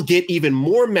we'll get even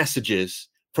more messages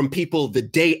from people the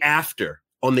day after,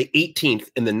 on the 18th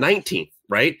and the 19th,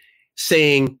 right?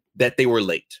 Saying that they were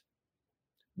late.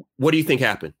 What do you think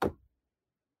happened? What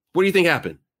do you think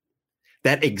happened?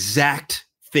 That exact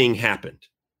thing happened.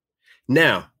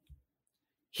 Now,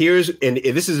 and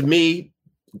this is me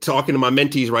talking to my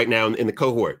mentees right now in the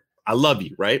cohort. I love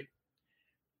you, right?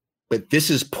 But this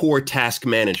is poor task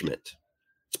management.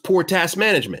 It's poor task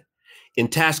management. In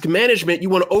task management, you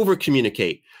want to over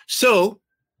communicate. So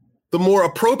the more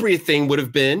appropriate thing would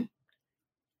have been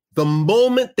the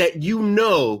moment that you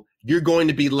know you're going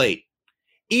to be late,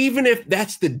 even if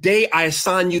that's the day I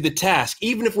assign you the task,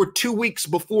 even if we're 2 weeks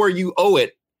before you owe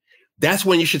it, that's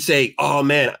when you should say, oh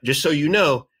man, just so you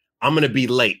know, I'm going to be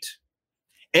late.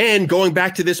 And going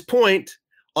back to this point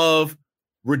of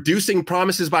reducing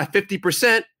promises by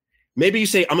 50%, maybe you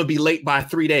say, I'm going to be late by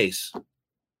 3 days,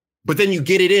 but then you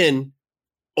get it in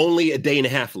only a day and a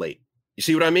half late. You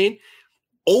see what I mean?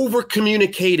 Over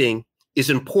communicating is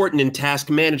important in task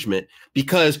management,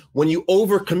 because when you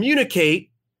over communicate,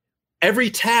 every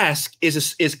task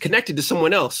is connected to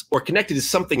someone else or connected to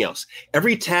something else.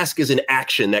 Every task is an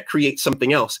action that creates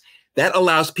something else. That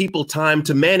allows people time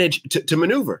to manage, to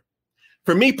maneuver.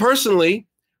 For me personally,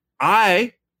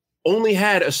 I only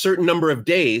had a certain number of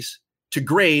days to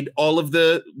grade all of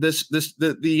the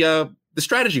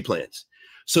strategy plans.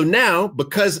 So now,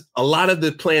 because a lot of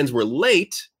the plans were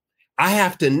late, I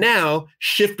have to now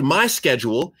shift my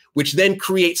schedule, which then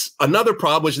creates another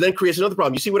problem, which then creates another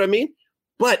problem. You see what I mean?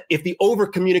 But if the over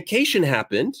communication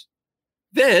happened,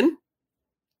 then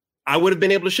I would have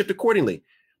been able to shift accordingly.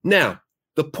 Now,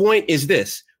 the point is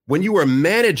this: when you are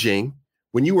managing,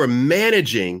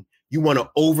 you want to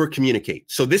over communicate.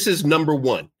 So this is number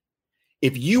one.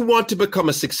 If you want to become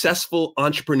a successful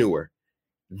entrepreneur,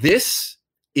 you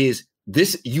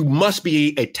must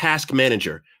be a task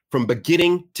manager from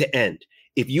beginning to end.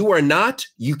 If you are not,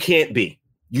 you can't be.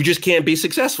 You just can't be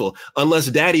successful unless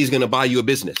daddy's going to buy you a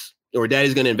business or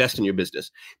daddy's going to invest in your business.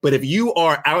 But if you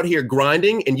are out here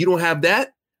grinding and you don't have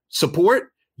that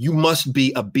support, you must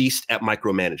be a beast at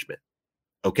micromanagement.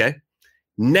 Okay.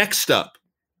 Next up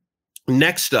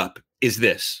is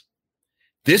this.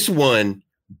 This one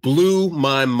blew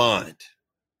my mind.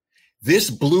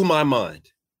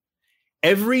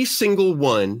 Every single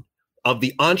one of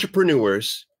the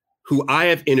entrepreneurs who I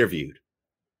have interviewed,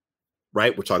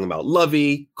 right? We're talking about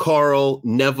Lovey, Carl,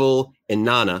 Neville, and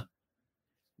Nana.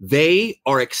 They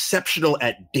are exceptional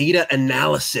at data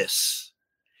analysis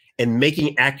and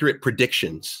making accurate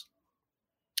predictions.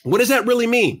 What does that really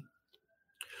mean?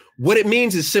 What it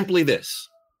means is simply this: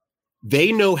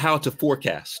 they know how to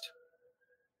forecast.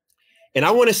 And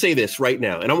I want to say this right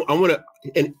now, and I want to,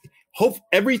 and hope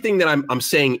everything that I'm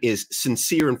saying is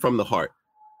sincere and from the heart.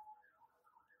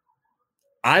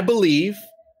 I believe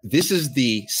this is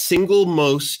the single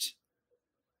most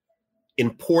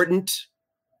important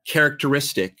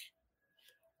characteristic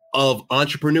of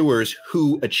entrepreneurs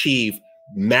who achieve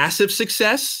massive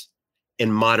success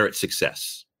and moderate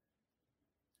success.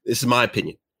 This is my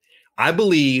opinion. I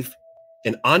believe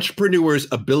an entrepreneur's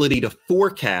ability to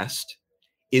forecast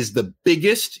is the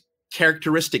biggest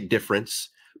characteristic difference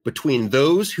between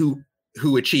those who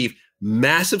achieve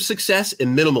massive success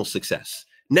and minimal success.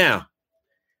 Now,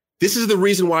 this is the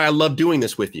reason why I love doing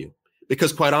this with you,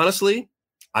 because quite honestly,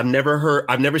 I've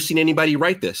never seen anybody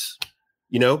write this.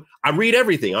 You know, I read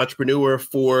everything: Entrepreneur,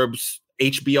 Forbes,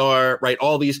 HBR, right?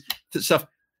 All these stuff.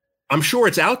 I'm sure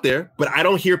it's out there, but I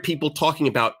don't hear people talking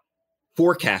about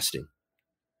forecasting.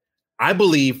 I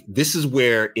believe this is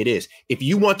where it is. If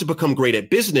you want to become great at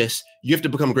business, you have to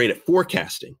become great at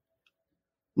forecasting.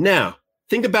 Now,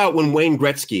 think about when Wayne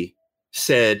Gretzky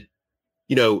said,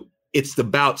 you know, it's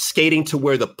about skating to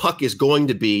where the puck is going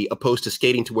to be opposed to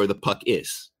skating to where the puck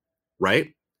is,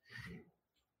 right?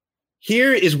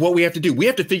 Here is what we have to do. We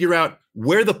have to figure out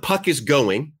where the puck is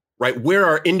going, right? Where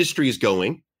our industry is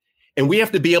going. And we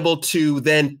have to be able to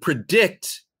then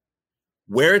predict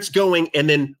where it's going, and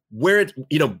then where it,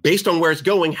 you know, based on where it's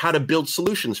going, how to build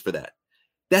solutions for that.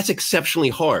 That's exceptionally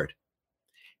hard.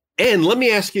 And let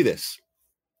me ask you this.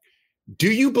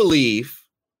 Do you believe,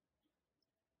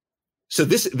 so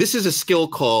this is a skill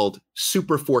called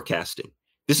super forecasting.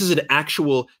 This is an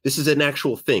actual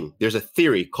thing. There's a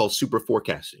theory called super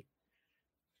forecasting.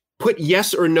 Put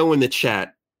yes or no in the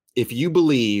chat if you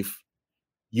believe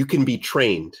you can be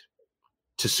trained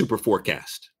to super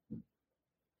forecast.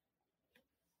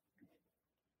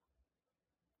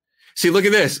 See, look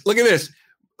at this. Look,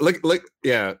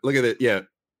 yeah, look at it. Yeah.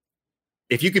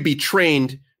 If you could be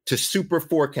trained to super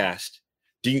forecast,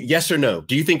 yes or no?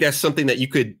 Do you think that's something that you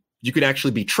could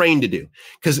actually be trained to do?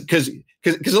 Because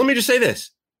let me just say this.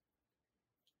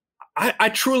 I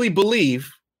truly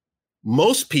believe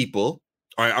most people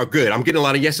are good. I'm getting a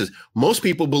lot of yeses. Most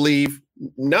people believe,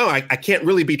 no, I can't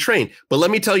really be trained. But let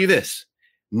me tell you this.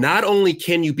 Not only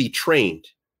can you be trained,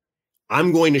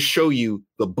 I'm going to show you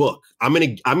the book. I'm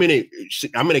going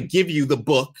to give you the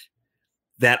book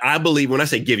that I believe. When I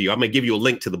say give you, I'm going to give you a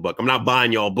link to the book. I'm not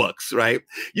buying y'all books, right?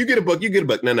 You get a book, you get a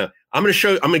book. No. I'm going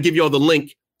to give you all the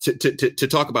link to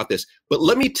talk about this. But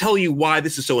let me tell you why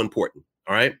this is so important.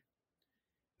 All right.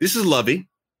 This is Lovey,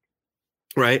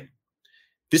 right?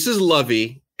 This is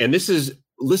Lovey, and this is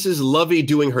Lovey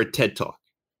doing her TED Talk.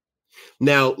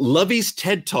 Now, Lovey's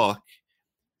TED Talk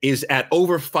is at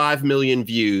over 5 million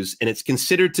views, and it's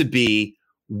considered to be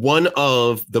one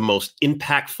of the most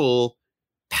impactful,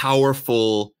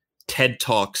 powerful TED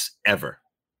Talks ever.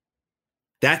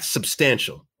 That's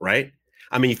substantial, right?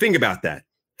 I mean, think about that.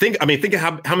 Think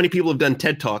of how many people have done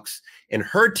TED Talks, and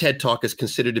her TED Talk is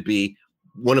considered to be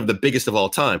one of the biggest of all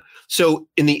time. So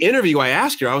in the interview, I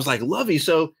asked her, I was like, Lovey,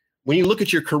 so when you look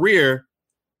at your career,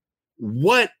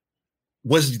 what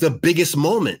was the biggest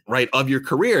moment, right, of your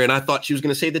career? And I thought she was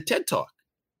going to say the TED Talk.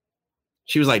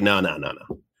 She was like, no.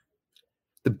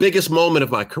 The biggest moment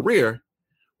of my career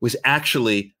was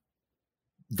actually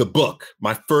the book,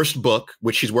 my first book,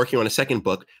 which she's working on a second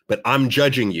book, but I'm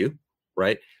Judging You,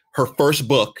 right? Her first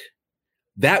book,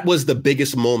 that was the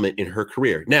biggest moment in her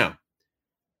career. Now,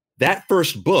 that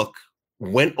first book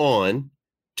went on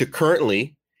to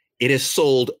currently, it has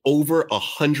sold over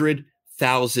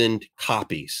 100,000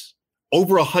 copies.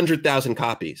 Over 100,000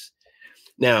 copies.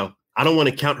 Now, I don't want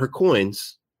to count her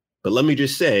coins, but let me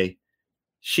just say,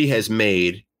 she has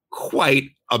made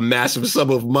quite a massive sum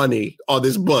of money on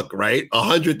this book, right?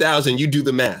 100,000, you do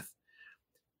the math.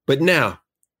 But now,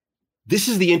 this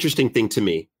is the interesting thing to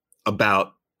me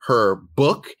about her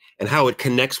book and how it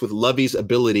connects with Lovey's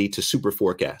ability to super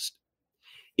forecast,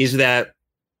 is that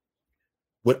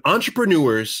what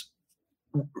entrepreneurship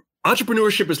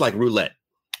is like roulette.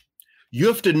 You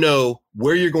have to know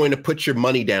where you're going to put your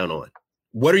money down on.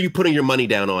 What are you putting your money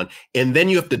down on? And then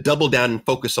you have to double down and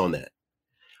focus on that.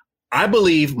 I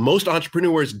believe most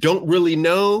entrepreneurs don't really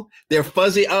know. They're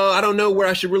fuzzy. Oh, I don't know where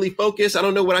I should really focus. I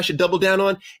don't know what I should double down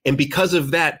on. And because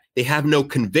of that, they have no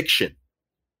conviction.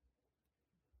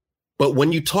 But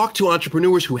when you talk to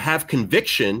entrepreneurs who have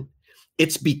conviction,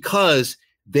 it's because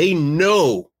they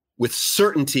know with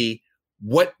certainty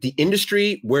what the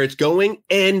industry, where it's going,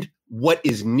 and what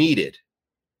is needed.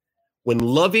 When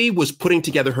Lovey was putting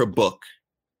together her book,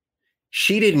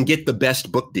 she didn't get the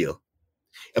best book deal.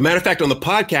 As a matter of fact, on the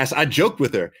podcast, I joked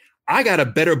with her. I got a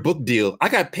better book deal. I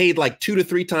got paid like 2 to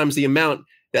 3 times the amount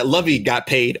that Lovey got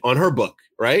paid on her book,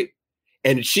 right?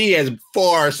 And she has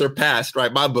far surpassed,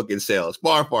 right, my book in sales,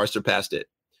 far surpassed it.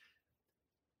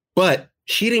 But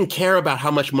she didn't care about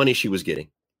how much money she was getting.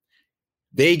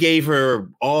 They gave her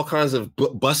all kinds of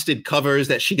busted covers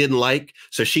that she didn't like.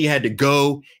 So she had to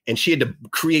go and she had to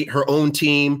create her own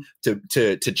team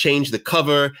to change the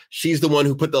cover. She's the one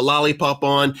who put the lollipop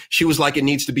on. She was like, it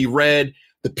needs to be red.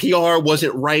 The PR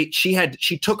wasn't right.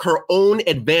 She took her own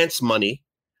advance money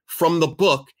from the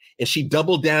book and she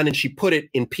doubled down and she put it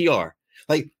in PR.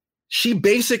 Like she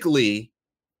basically,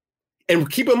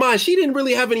 and keep in mind, she didn't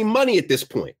really have any money at this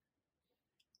point.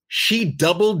 She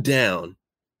doubled down.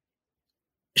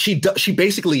 She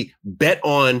basically bet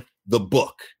on the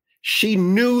book. She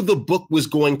knew the book was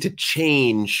going to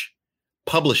change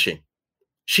publishing.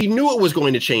 She knew it was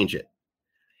going to change it.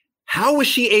 How was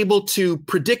she able to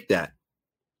predict that?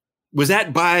 Was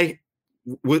that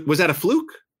a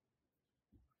fluke?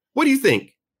 What do you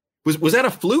think? Was that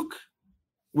a fluke?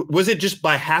 Was it just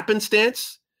by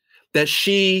happenstance that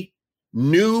she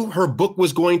knew her book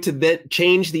was going to then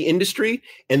change the industry,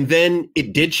 and then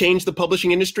it did change the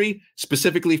publishing industry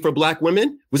specifically for Black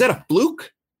women? Was that a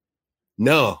fluke?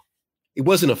 No, it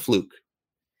wasn't a fluke.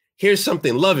 Here's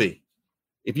something, Lovey,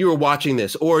 if you were watching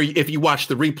this or if you watch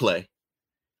the replay,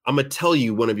 I'm going to tell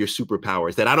you one of your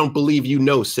superpowers that I don't believe you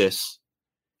know, sis.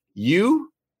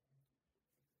 You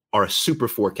are a super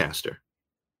forecaster.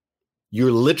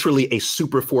 You're literally a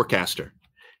super forecaster.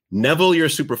 Neville, you're a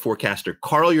super forecaster.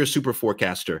 Carl, you're a super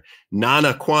forecaster.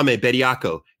 Nana, Kwame,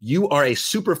 Bediako, you are a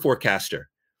super forecaster.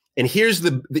 And here's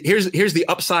the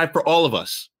upside for all of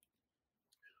us.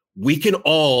 We can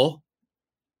all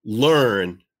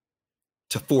learn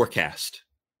to forecast.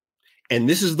 And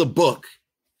this is the book.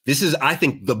 This is, I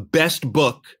think, the best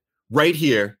book right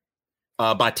here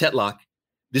by Tetlock.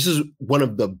 This is one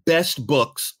of the best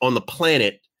books on the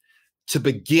planet to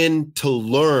begin to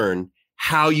learn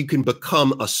how you can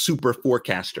become a super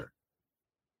forecaster.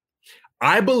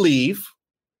 I believe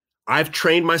I've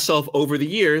trained myself over the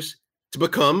years to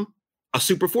become a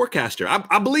super forecaster.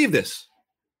 I believe this,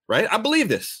 right? I believe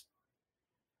this.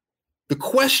 The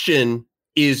question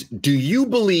is, do you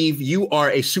believe you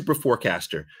are a super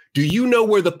forecaster? Do you know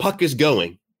where the puck is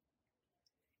going?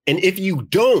 And if you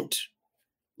don't,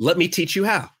 let me teach you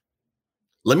how.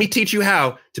 Let me teach you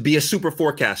how to be a super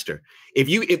forecaster. If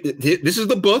this is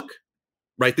the book,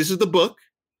 right? This is the book,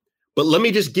 but let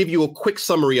me just give you a quick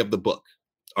summary of the book.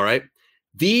 All right.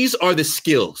 These are the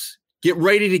skills. Get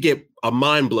ready to get a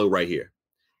mind blow right here.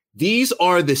 These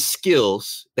are the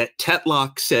skills that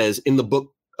Tetlock says in the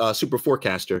book, Super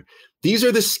Forecaster. These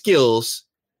are the skills,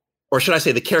 or should I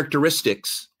say the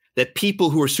characteristics that people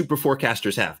who are super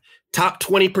forecasters have. Top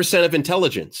 20% of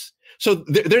intelligence. So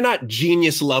they're not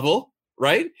genius level,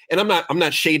 right? And I'm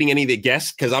not shading any of the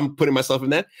guests because I'm putting myself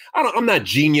in that. I'm not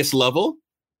genius level.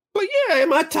 But yeah,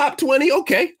 am I top 20?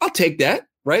 Okay, I'll take that,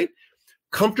 right?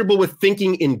 Comfortable with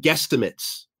thinking in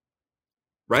guesstimates,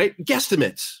 right?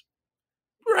 Guesstimates.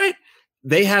 right?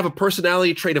 They have a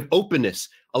personality trait of openness.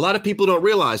 A lot of people don't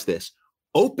realize this.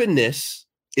 Openness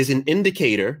is an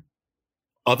indicator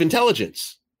of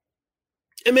intelligence.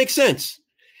 It makes sense.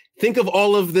 Think of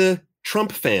all of the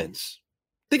Trump fans.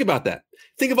 Think about that.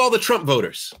 Think of all the Trump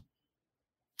voters.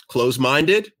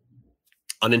 Closed-minded,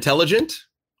 unintelligent.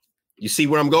 You see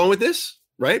where I'm going with this,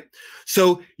 right?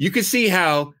 So you can see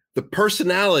how the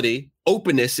personality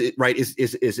openness, right,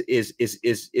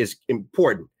 is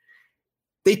important.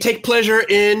 They take pleasure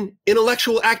in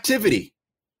intellectual activity.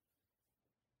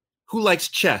 Who likes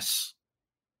chess?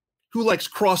 Who likes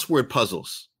crossword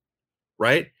puzzles,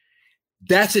 right?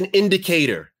 That's an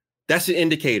indicator. That's an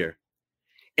indicator.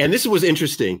 And this was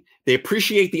interesting. They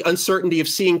appreciate the uncertainty of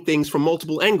seeing things from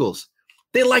multiple angles.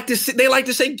 They like to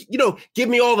say, give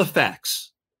me all the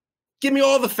facts. Give me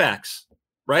all the facts,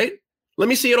 right? Let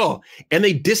me see it all. And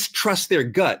they distrust their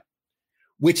gut,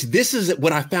 which this is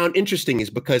what I found interesting, is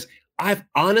because I've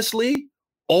honestly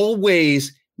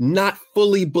always not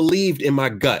fully believed in my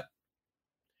gut.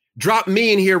 Drop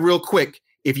me in here real quick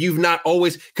if you've not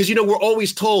always, because we're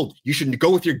always told you should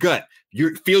go with your gut.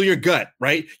 You feel your gut,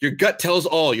 right? Your gut tells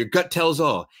all. Your gut tells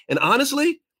all. And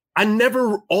honestly, I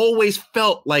never always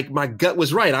felt like my gut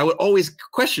was right. I would always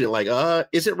question it, like,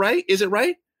 is it right? Is it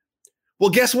right? Well,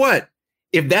 guess what?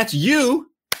 If that's you,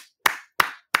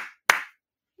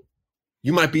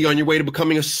 you might be on your way to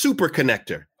becoming a super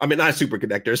connector. I mean, not a super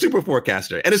connector, a super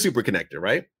forecaster and a super connector,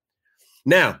 right?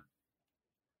 Now,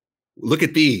 look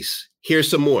at these. Here's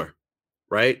some more,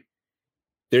 right?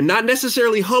 They're not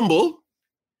necessarily humble,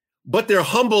 but they're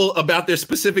humble about their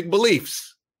specific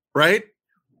beliefs, right?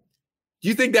 Do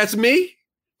you think that's me?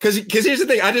 Because here's the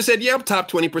thing. I just said, yeah, I'm top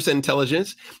 20%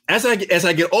 intelligence. As I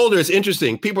get older, it's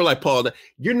interesting. People are like, Paul,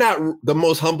 you're not the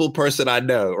most humble person I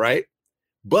know, right?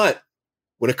 But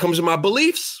when it comes to my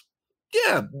beliefs,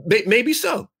 yeah, maybe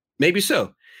so. Maybe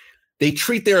so. They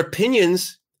treat their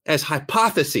opinions as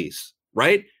hypotheses,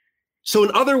 right? So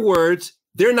in other words,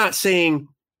 they're not saying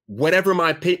whatever my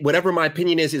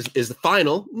opinion is the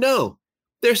final. No,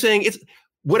 they're saying it's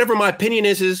whatever my opinion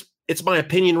is it's my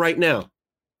opinion right now.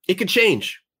 It could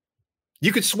change.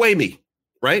 You could sway me,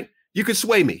 right? You could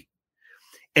sway me.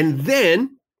 And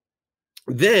then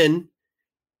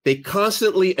they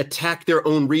constantly attack their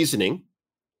own reasoning.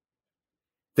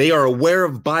 They are aware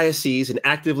of biases and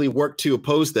actively work to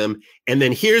oppose them. And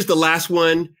then here's the last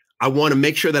one I want to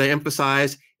make sure that I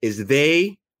emphasize is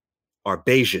they are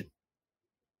Bayesian.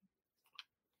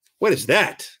 What is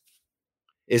that?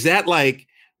 Is that like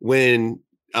when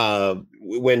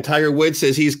Tiger Woods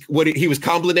says he was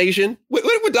Combination? What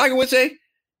did Tiger Woods say?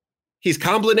 He's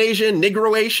Combination,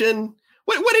 Negroation.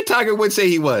 What did Tiger Woods say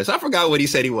he was? I forgot what he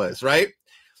said he was, right?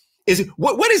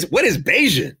 What is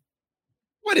Bayesian?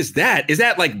 What is that? Is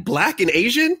that like Black and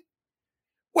Asian?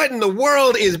 What in the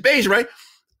world is Bayesian, right?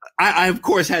 I of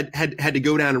course had to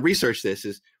go down and research this.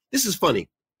 This is funny.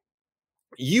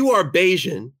 You are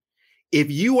Bayesian if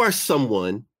you are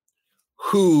someone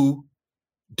who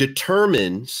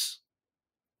determines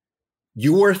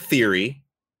your theory,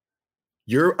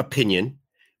 your opinion,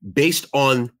 based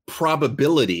on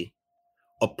probability,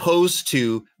 opposed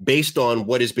to based on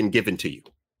what has been given to you,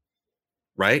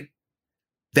 right?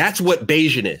 That's what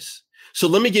Bayesian is. So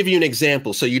let me give you an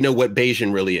example so you know what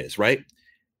Bayesian really is, right?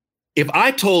 If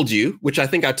I told you, which I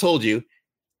think I told you,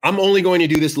 I'm only going to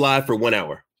do this live for 1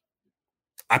 hour.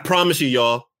 I promise you,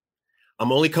 y'all,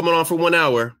 I'm only coming on for 1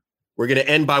 hour. We're going to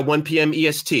end by 1 p.m.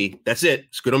 EST. That's it.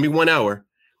 It's going to be 1 hour.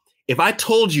 If I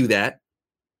told you that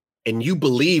and you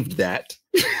believed that,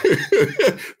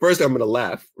 first I'm going to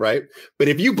laugh, right? But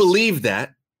if you believe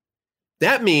that,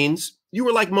 that means you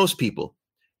were like most people.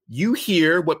 You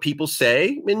hear what people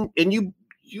say and you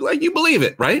believe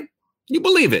it, right? You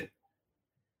believe it.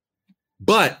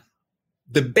 But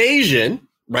the Bayesian,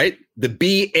 right? The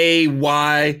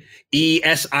Bayesien,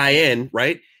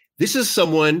 right? This is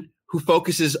someone who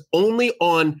focuses only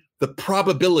on the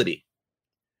probability.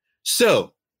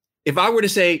 So if I were to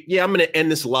say, yeah, I'm going to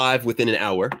end this live within an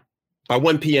hour, by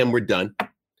 1 p.m., we're done.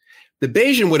 The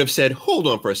Bayesian would have said, hold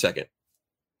on for a second.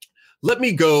 Let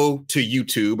me go to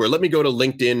YouTube or let me go to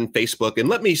LinkedIn, Facebook, and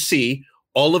let me see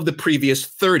all of the previous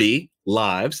 30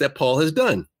 lives that Paul has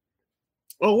done.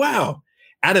 Oh, wow.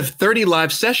 Out of 30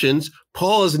 live sessions,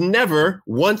 Paul has never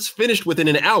once finished within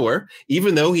an hour,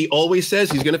 even though he always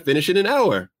says he's going to finish in an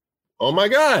hour. Oh, my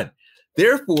God.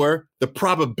 Therefore, the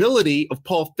probability of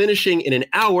Paul finishing in an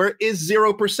hour is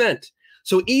 0%.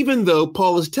 So even though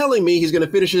Paul is telling me he's going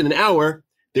to finish in an hour,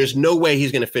 there's no way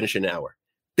he's going to finish in an hour.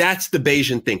 That's the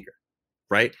Bayesian thinker,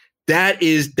 right? That's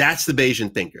the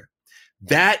Bayesian thinker.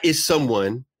 That is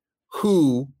someone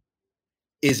who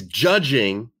is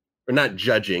judging or not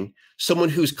judging, someone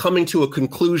who's coming to a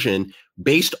conclusion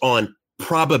based on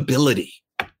probability,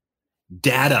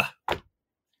 data,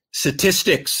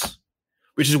 statistics,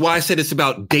 which is why I said it's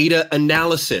about data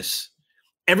analysis.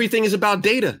 Everything is about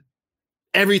data.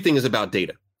 Everything is about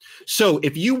data. So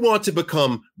if you want to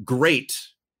become great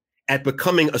at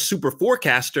becoming a super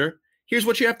forecaster, here's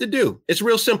what you have to do. It's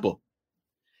real simple.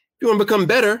 If you want to become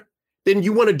better, then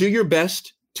you want to do your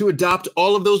best to adopt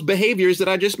all of those behaviors that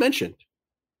I just mentioned.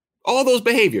 All those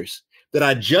behaviors that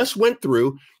I just went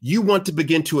through, you want to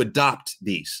begin to adopt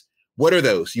these. What are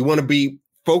those? You want to be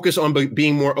focused on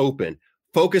being more open,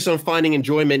 focus on finding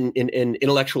enjoyment in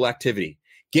intellectual activity,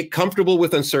 get comfortable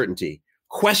with uncertainty,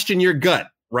 question your gut,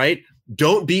 right?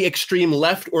 Don't be extreme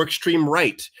left or extreme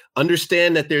right.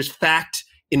 Understand that there's fact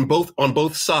on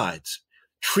both sides.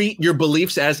 Treat your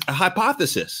beliefs as a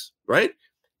hypothesis, right?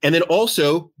 And then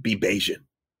also be Bayesian,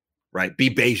 right? Be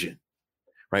Bayesian,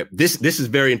 right? This is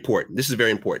very important. This is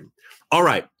very important. All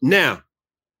right, now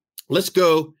let's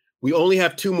go. We only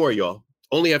have two more, y'all.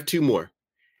 Only have two more.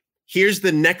 Here's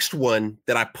the next one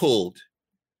that I pulled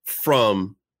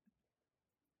from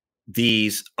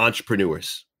these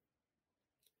entrepreneurs.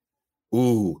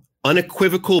 Ooh,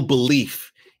 unequivocal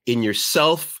belief in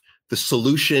yourself, the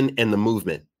solution, and the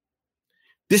movement.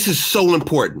 This is so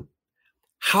important.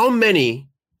 How many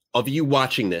of you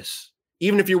watching this,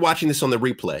 even if you're watching this on the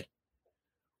replay,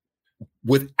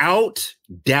 without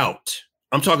doubt,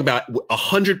 I'm talking about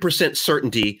 100%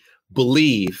 certainty,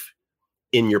 believe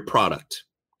in your product,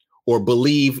 or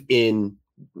believe in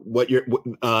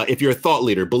if you're a thought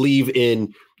leader, believe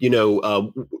in,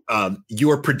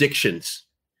 your predictions,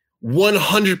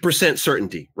 100%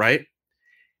 certainty, right?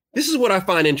 This is what I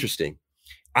find interesting.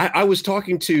 I was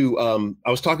talking to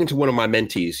one of my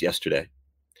mentees yesterday,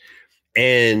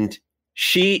 and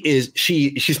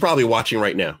she's probably watching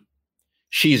right now.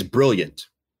 She's brilliant,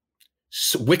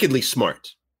 wickedly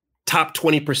smart, top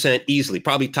 20% easily,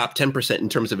 probably top 10% in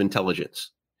terms of intelligence.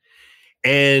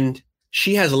 And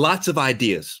she has lots of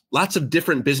ideas, lots of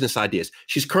different business ideas.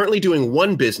 She's currently doing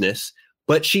one business,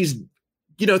 but she's,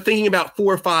 thinking about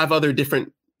 4 or 5 other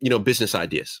different, business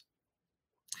ideas.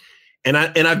 And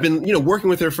I've been, working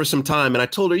with her for some time. And I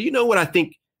told her, what I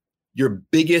think your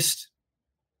biggest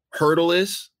hurdle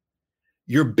is?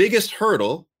 Your biggest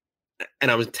hurdle,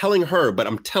 and I was telling her, but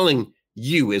I'm telling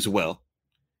you as well.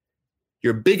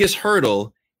 Your biggest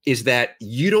hurdle is that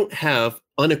you don't have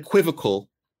unequivocal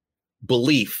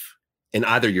belief in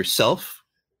either yourself,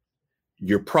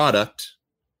 your product,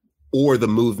 or the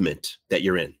movement that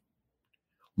you're in.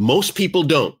 Most people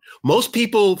don't. Most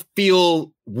people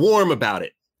feel warm about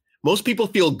it. Most people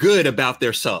feel good about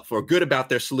their self, or good about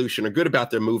their solution, or good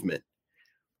about their movement.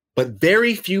 But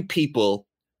very few people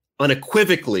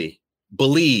unequivocally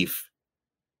believe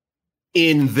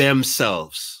in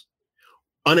themselves,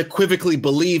 unequivocally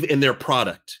believe in their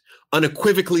product,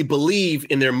 unequivocally believe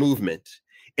in their movement.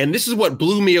 And this is what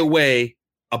blew me away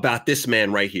about this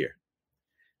man right here.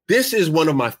 This is one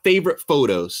of my favorite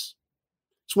photos.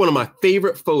 It's one of my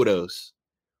favorite photos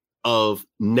of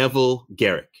Neville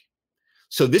Garrick.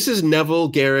 So this is Neville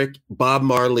Garrick, Bob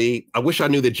Marley. I wish I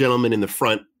knew the gentleman in the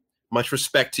front. Much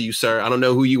respect to you, sir. I don't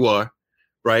know who you are,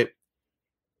 right?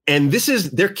 And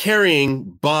they're carrying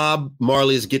Bob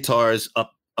Marley's guitars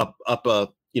up a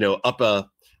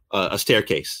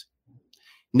staircase.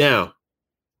 Now,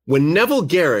 when Neville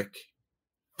Garrick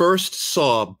first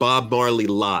saw Bob Marley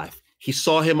live, he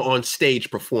saw him on stage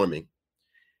performing.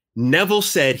 Neville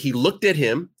said he looked at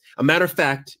him. A matter of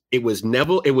fact, it was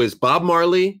Bob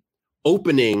Marley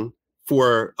opening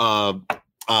for who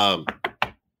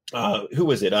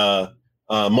was it?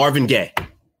 Marvin Gaye.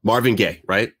 Marvin Gaye,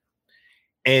 right?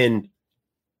 And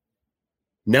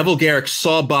Neville Garrick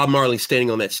saw Bob Marley standing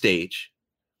on that stage.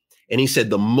 And he said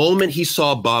the moment he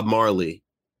saw Bob Marley,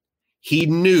 he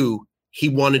knew he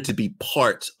wanted to be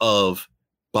part of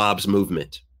Bob's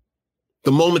movement.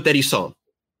 The moment that he saw him.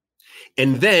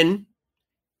 And then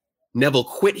Neville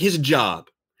quit his job.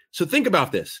 So think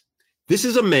about this. This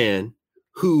is a man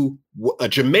who, a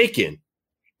Jamaican,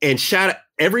 and shout out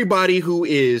everybody who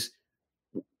is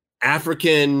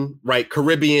African, right,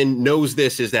 Caribbean knows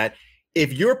this, is that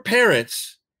if your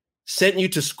parents sent you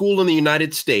to school in the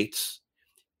United States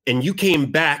and you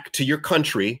came back to your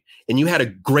country and you had a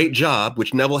great job,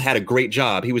 which Neville had a great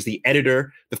job. He was the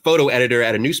editor, the photo editor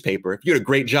at a newspaper. If you had a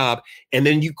great job and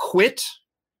then you quit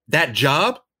that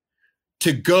job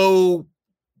to go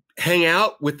hang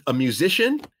out with a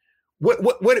musician, what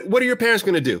are your parents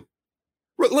going to do?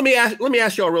 Let me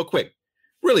ask y'all real quick.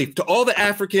 Really, to all the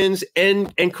Africans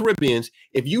and Caribbeans,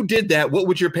 if you did that, what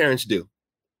would your parents do?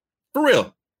 For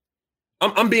real.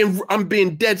 I'm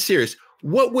being dead serious.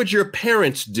 What would your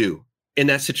parents do in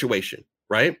that situation,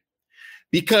 right?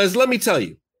 Because let me tell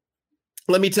you,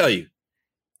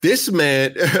 this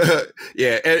man,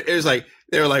 yeah, it was like,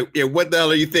 they were like, yeah, what the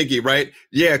hell are you thinking, right?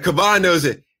 Yeah, Kavan knows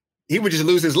it. He would just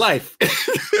lose his life.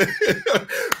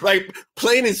 Like,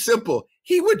 plain and simple,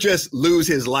 he would just lose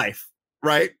his life,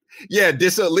 right? Yeah,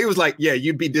 Lee was like, yeah,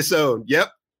 you'd be disowned. Yep.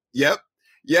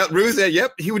 Rue said,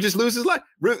 yep, he would just lose his life.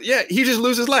 Yeah, he just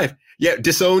lose his life. Yeah,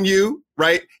 disown you,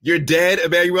 right? You're dead,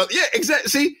 Emmanuel. Yeah, exactly.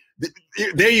 See,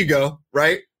 there you go,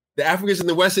 right? The Africans and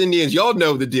the West Indians, y'all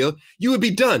know the deal. You would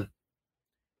be done.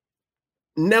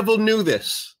 Neville knew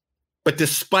this, but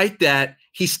despite that,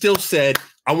 he still said,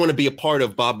 I want to be a part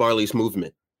of Bob Marley's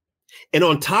movement. And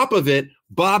on top of it,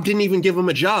 Bob didn't even give him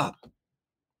a job.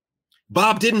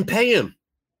 Bob didn't pay him.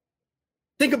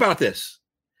 Think about this.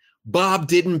 Bob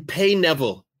didn't pay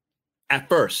Neville at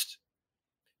first.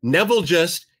 Neville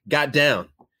just got down.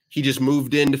 He just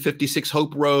moved into 56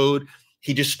 Hope Road.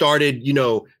 He just started,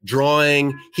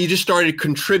 drawing. He just started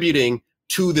contributing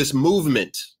to this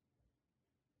movement.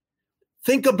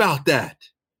 Think about that.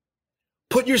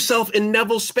 Put yourself in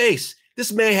Neville's space.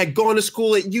 This man had gone to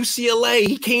school at UCLA.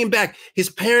 He came back. His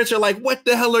parents are like, what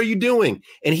the hell are you doing?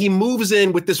 And he moves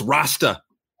in with this Rasta.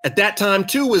 At that time,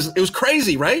 too, it was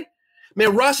crazy, right?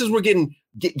 Man, Rastas were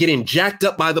getting jacked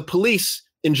up by the police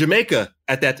in Jamaica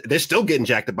at that. They're still getting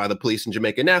jacked up by the police in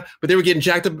Jamaica now, but they were getting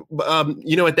jacked up,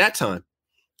 at that time.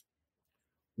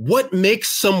 What makes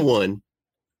someone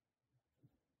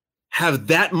have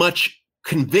that much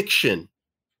conviction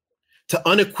to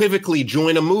unequivocally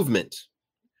join a movement?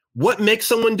 What makes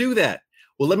someone do that?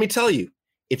 Well, let me tell you,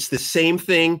 it's the same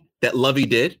thing that Lovey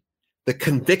did, the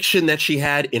conviction that she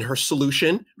had in her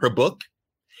solution, her book.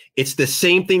 It's the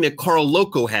same thing that Carl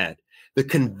Loco had, the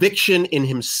conviction in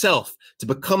himself to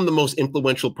become the most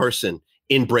influential person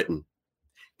in Britain.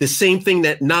 The same thing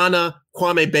that Nana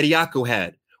Kwame Bediako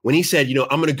had when he said,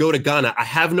 I'm going to go to Ghana. I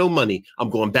have no money. I'm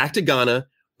going back to Ghana,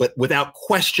 but without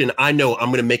question, I know I'm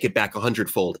going to make it back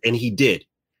 100-fold. And he did.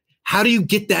 How do you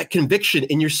get that conviction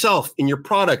in yourself, in your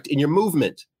product, in your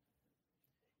movement?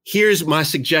 Here's my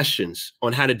suggestions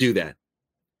on how to do that.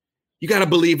 You got to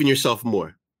believe in yourself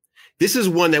more. This is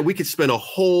one that we could spend a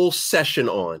whole session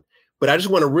on, but I just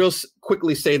want to real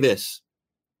quickly say this.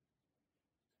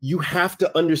 You have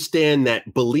to understand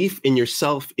that belief in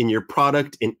yourself, in your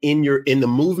product, and in the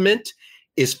movement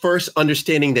is first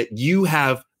understanding that you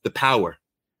have the power.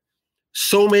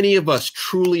 So many of us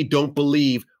truly don't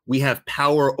believe we have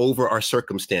power over our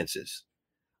circumstances.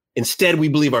 Instead, we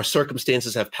believe our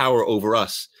circumstances have power over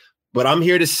us. But I'm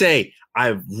here to say,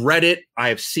 I've read it,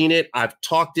 I've seen it, I've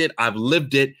talked it, I've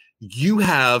lived it. You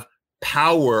have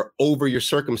power over your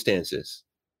circumstances.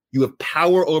 You have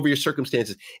power over your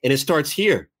circumstances. And it starts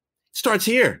here. It starts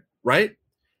here, right?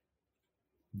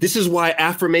 This is why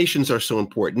affirmations are so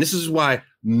important. This is why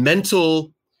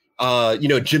mental,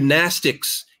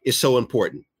 gymnastics is so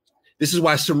important. This is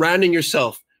why surrounding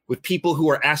yourself with people who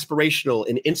are aspirational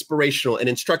and inspirational and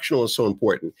instructional is so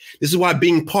important. This is why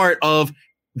being part of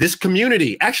this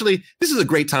community, actually, this is a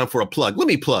great time for a plug. Let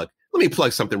me plug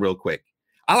something real quick.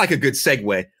 I like a good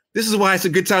segue. This is why it's a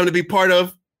good time to be part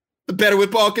of the Better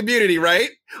with Paul community, right?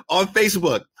 On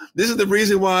Facebook. This is the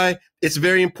reason why it's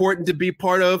very important to be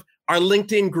part of our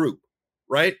LinkedIn group,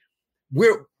 right?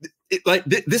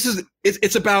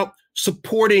 It's about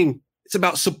supporting. It's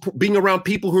about being around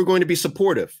people who are going to be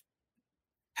supportive.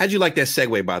 How'd you like that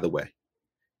segue, by the way?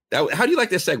 How do you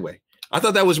like that segue? I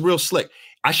thought that was real slick.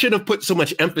 I shouldn't have put so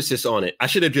much emphasis on it. I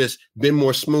should have just been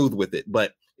more smooth with it,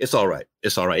 but it's all right.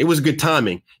 It's all right. It was good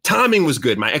timing. Timing was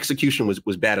good. My execution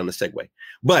was bad on the segue.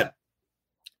 But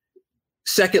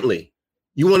secondly,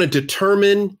 you want to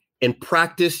determine and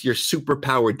practice your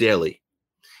superpower daily.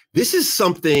 This is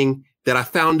something that I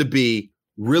found to be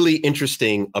really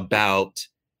interesting about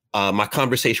my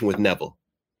conversation with Neville.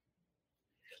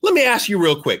 Let me ask you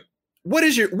real quick.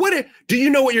 Do you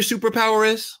know what your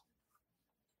superpower is?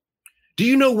 Do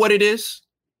you know what it is?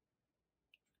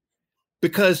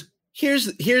 Because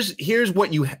here's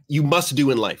what you must do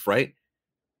in life, right?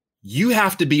 You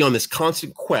have to be on this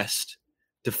constant quest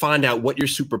to find out what your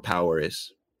superpower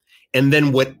is. And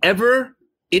then whatever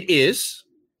it is,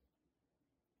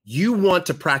 you want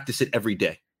to practice it every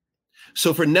day.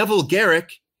 So for Neville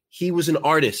Garrick, he was an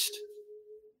artist.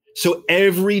 So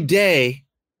every day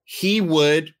he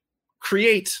would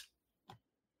create.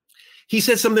 He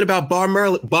said something about Bob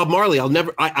Marley.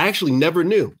 I actually never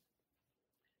knew.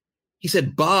 He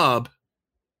said Bob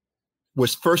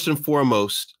was first and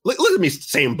foremost, look at me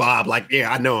saying Bob, like,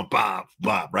 yeah, I know him, Bob,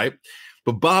 right?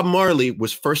 But Bob Marley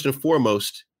was first and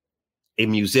foremost a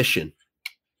musician.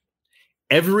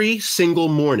 Every single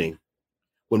morning,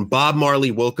 when Bob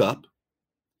Marley woke up,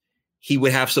 he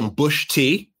would have some bush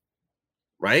tea,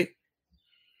 right?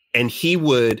 And he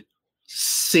would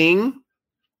sing,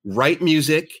 write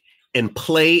music, and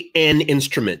play an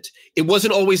instrument. It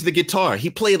wasn't always the guitar. He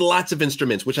played lots of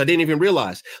instruments, which I didn't even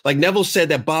realize. Like Neville said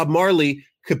that Bob Marley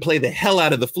could play the hell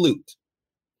out of the flute,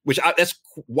 that's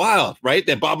wild, right?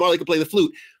 That Bob Marley could play the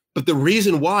flute. But the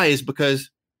reason why is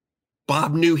because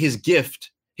Bob knew his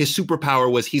gift, his superpower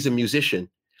was he's a musician.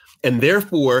 And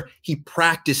therefore, he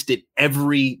practiced it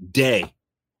every day,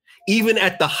 even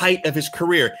at the height of his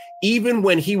career. Even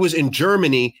when he was in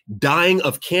Germany dying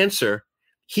of cancer,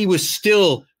 he was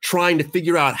still trying to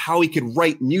figure out how he could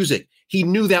write music. He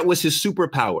knew that was his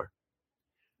superpower.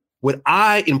 What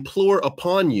I implore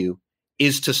upon you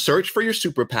is to search for your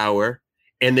superpower.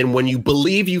 And then when you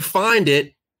believe you find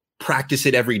it, practice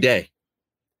it every day.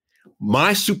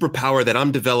 My superpower that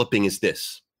I'm developing is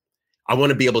this. I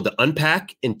want to be able to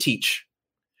unpack and teach.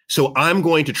 So I'm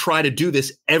going to try to do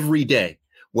this every day,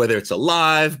 whether it's a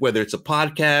live, whether it's a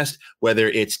podcast, whether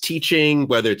it's teaching,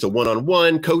 whether it's a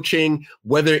one-on-one coaching,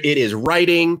 whether it is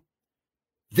writing.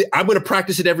 I'm going to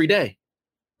practice it every day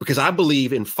because I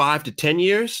believe in 5 to 10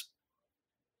 years,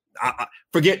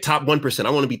 forget top 1%. I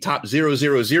want to be top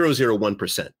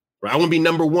 0.0001%, right? I want to be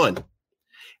number one.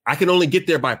 I can only get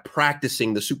there by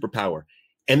practicing the superpower.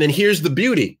 And then here's the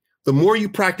beauty. The more you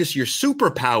practice your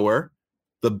superpower,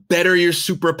 the better your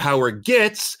superpower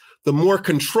gets, the more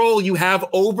control you have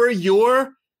over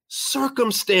your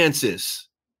circumstances.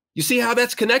 You see how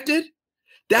that's connected?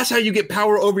 That's how you get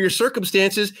power over your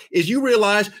circumstances, is you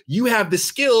realize you have the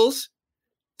skills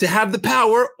to have the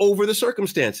power over the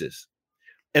circumstances.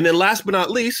 And then last but not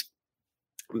least,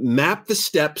 map the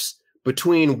steps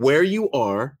between where you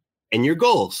are and your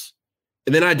goals,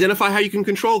 and then identify how you can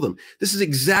control them. This is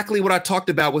exactly what I talked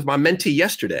about with my mentee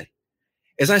yesterday.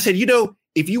 As I said,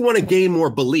 if you want to gain more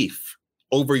belief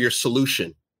over your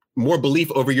solution, more belief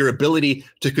over your ability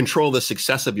to control the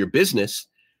success of your business,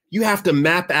 you have to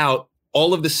map out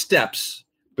all of the steps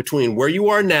between where you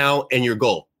are now and your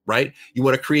goal, right? You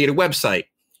want to create a website.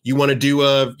 You want to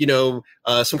do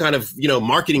some kind of,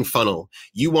 marketing funnel.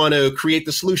 You want to create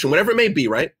the solution, whatever it may be,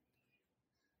 right?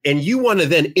 And you want to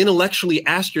then intellectually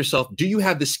ask yourself, do you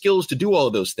have the skills to do all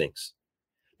of those things?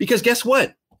 Because guess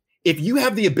what? If you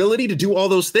have the ability to do all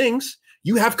those things,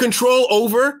 you have control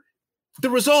over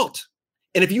the result.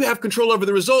 And if you have control over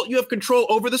the result, you have control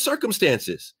over the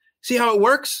circumstances. See how it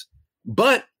works?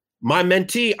 But my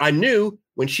mentee, I knew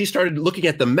when she started looking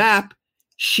at the map,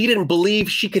 she didn't believe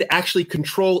she could actually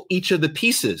control each of the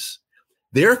pieces.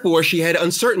 Therefore, she had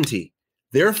uncertainty.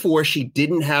 Therefore, she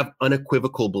didn't have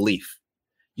unequivocal belief.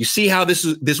 You see how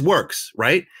this works,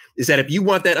 right? Is that if you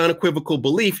want that unequivocal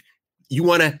belief,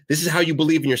 this is how you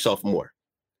believe in yourself more.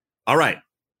 All right.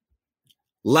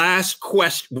 Last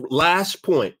question, last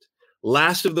point,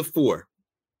 last of the four.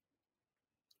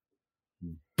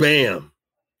 Bam.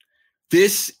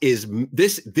 This is,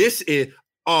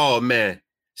 oh man,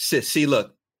 sis, see,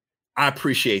 look, I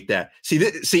appreciate that.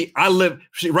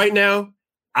 Right now,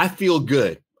 I feel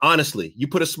good. Honestly, you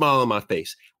put a smile on my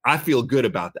face. I feel good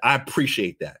about that. I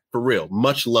appreciate that, for real.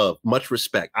 Much love, much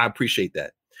respect. I appreciate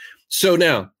that. So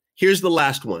now, here's the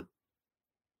last one.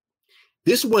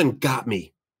 This one got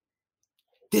me.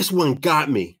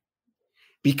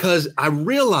 Because I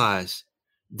realize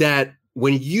that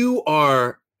when you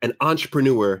are an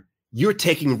entrepreneur, you're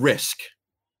taking risk.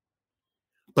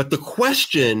 But the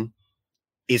question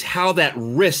is how that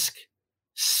risk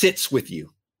sits with you.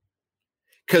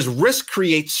 Because risk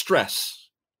creates stress.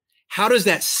 How does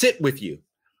that sit with you?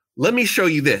 Let me show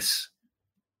you this.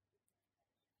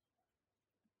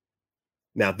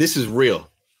 Now, this is real.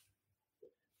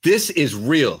 This is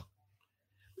real.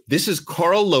 This is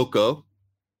Carl Loco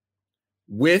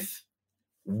with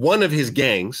one of his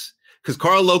gangs, because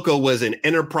Carl Loco was an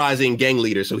enterprising gang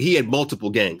leader, so he had multiple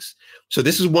gangs. So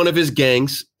this is one of his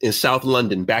gangs in South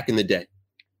London back in the day.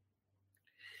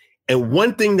 And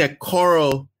one thing that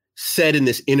Carl said in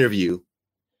this interview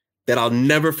that I'll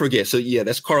never forget. So yeah,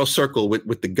 that's Carl Circle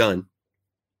with the gun.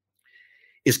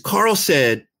 Is Carl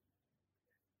said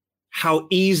how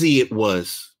easy it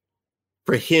was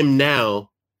for him now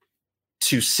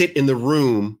to sit in the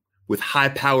room with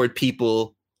high-powered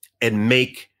people and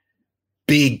make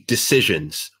big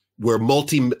decisions where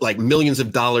millions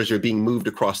of dollars are being moved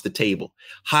across the table,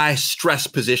 high stress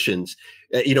positions,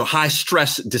 high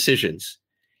stress decisions.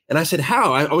 And I said,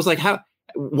 how? I was like, how?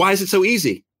 Why is it so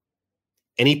easy?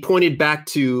 And he pointed back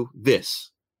to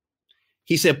this.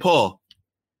 He said, Paul,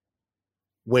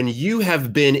 when you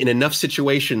have been in enough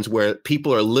situations where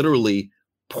people are literally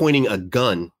pointing a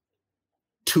gun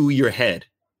to your head,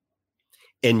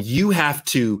 And you have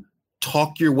to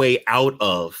talk your way out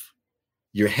of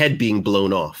your head being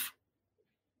blown off.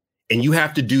 And you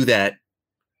have to do that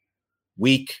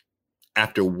week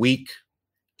after week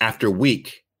after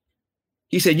week.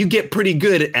 He said, you get pretty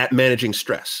good at managing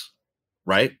stress,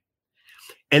 right?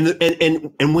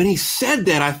 And when he said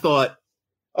that, I thought,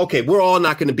 okay, we're all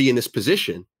not going to be in this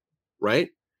position, right?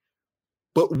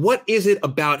 But what is it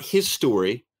about his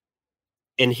story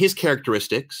and his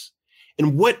characteristics?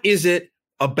 And what is it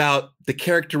about the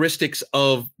characteristics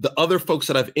of the other folks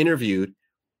that I've interviewed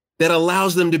that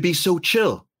allows them to be so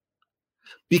chill?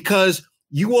 Because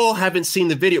you all haven't seen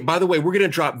the video. By the way, we're going to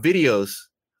drop videos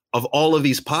of all of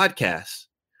these podcasts.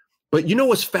 But you know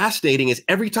what's fascinating is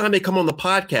every time they come on the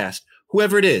podcast,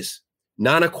 whoever it is,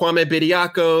 Nana Kwame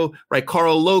Bediako, right,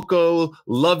 Carl Loco,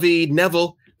 Lovey,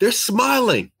 Neville, they're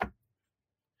smiling.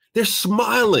 They're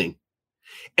smiling.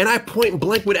 And I point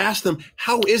blank would ask them,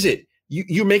 how is it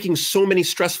you're making so many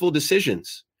stressful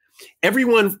decisions?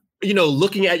 Everyone,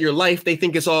 looking at your life, they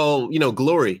think it's all,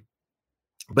 glory.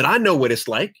 But I know what it's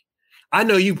like. I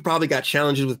know you've probably got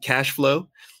challenges with cash flow.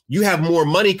 You have more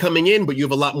money coming in, but you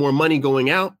have a lot more money going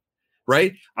out,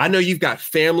 right? I know you've got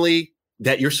family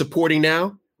that you're supporting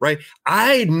now, right?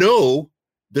 I know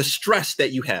the stress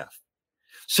that you have.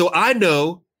 So I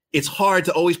know it's hard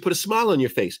to always put a smile on your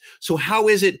face. So how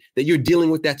is it that you're dealing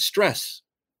with that stress?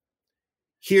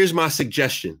 Here's my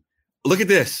suggestion. Look at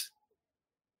this.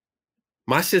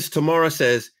 My sis Tamara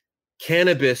says,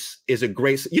 cannabis is a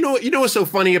great, you know what's so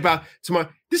funny about Tamara?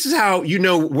 This is how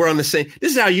we're on the same,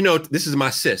 this is how this is my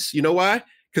sis. You know why?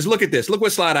 Because look at this. Look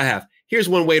what slide I have. Here's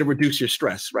one way to reduce your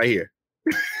stress right here.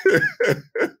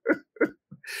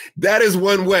 That is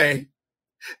one way.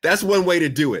 That's one way to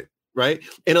do it, right?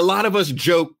 And a lot of us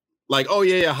joke like, oh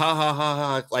yeah, ha ha ha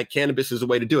ha, like cannabis is a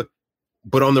way to do it.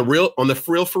 But on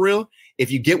the for real,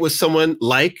 if you get with someone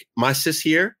like my sis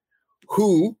here,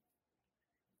 who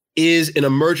is an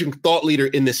emerging thought leader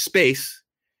in this space,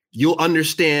 you'll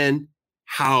understand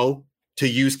how to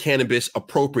use cannabis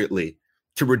appropriately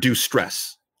to reduce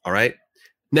stress. All right.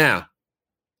 Now,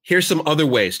 here's some other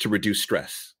ways to reduce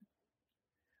stress.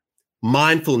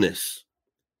 Mindfulness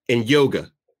and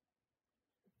yoga.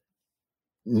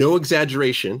 No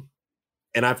exaggeration.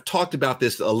 And I've talked about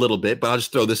this a little bit, but I'll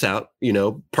just throw this out,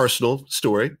 personal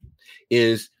story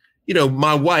is,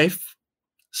 my wife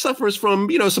suffers from,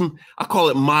 I call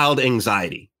it mild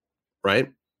anxiety, right?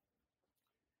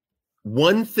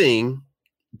 One thing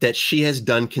that she has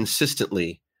done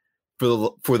consistently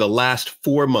for the last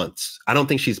 4 months, I don't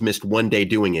think she's missed one day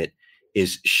doing it,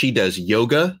 is she does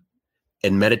yoga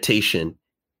and meditation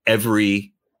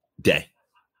every day.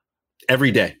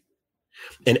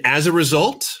 And as a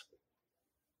result,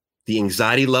 the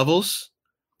anxiety levels,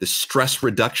 the stress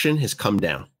reduction has come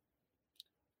down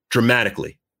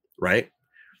dramatically, right?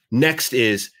 Next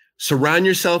is surround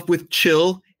yourself with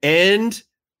chill and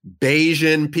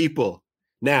Bayesian people.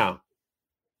 Now,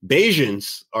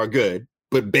 Bayesians are good,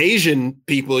 but Bayesian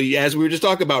people, as we were just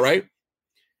talking about, right?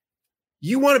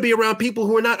 You want to be around people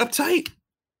who are not uptight.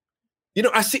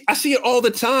 I see it all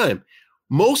the time.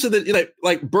 Most of the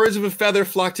like birds of a feather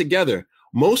flock together.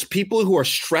 Most people who are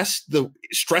stressed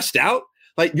out,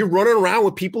 like you're running around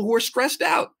with people who are stressed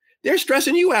out. They're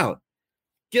stressing you out.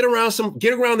 Get around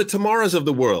the Tamaras of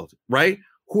the world, right?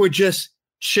 Who are just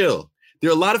chill. There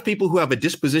are a lot of people who have a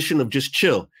disposition of just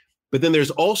chill, but then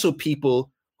there's also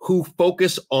people who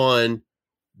focus on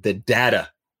the data.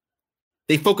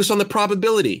 They focus on the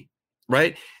probability,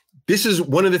 right? This is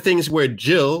one of the things where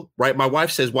Jill, right? My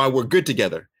wife says why we're good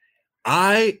together.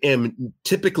 I am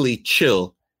typically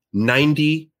chill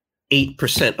 98%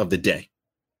 of the day.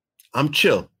 I'm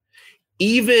chill.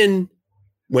 Even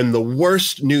when the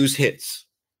worst news hits.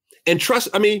 And trust,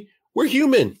 we're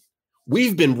human.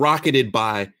 We've been rocketed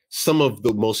by some of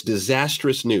the most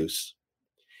disastrous news.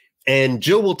 And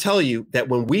Jill will tell you that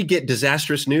when we get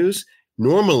disastrous news,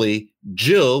 normally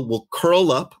Jill will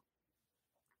curl up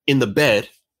in the bed,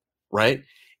 right?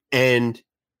 And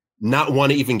not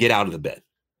want to even get out of the bed.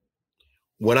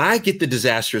 When I get the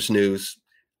disastrous news,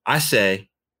 I say,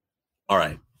 all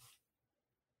right,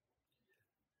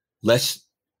 let's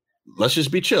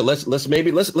just be chill. Let's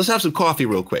have some coffee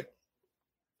real quick.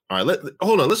 All right,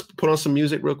 hold on. Let's put on some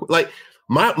music real quick. Like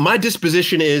my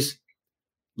disposition is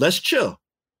let's chill.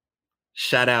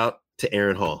 Shout out to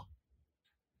Aaron Hall.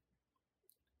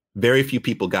 Very few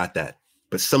people got that,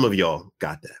 but some of y'all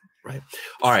got that, right?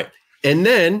 All right. And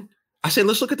then I say,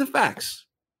 let's look at the facts.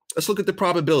 Let's look at the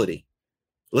probability.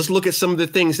 Let's look at some of the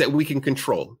things that we can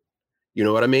control. You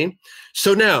know what I mean?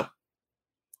 So now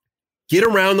get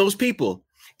around those people.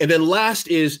 And then last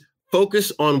is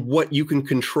focus on what you can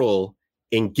control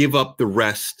and give up the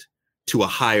rest to a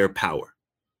higher power.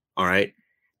 All right.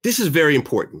 This is very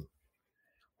important.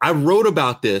 I wrote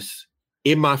about this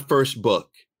in my first book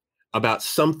about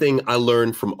something I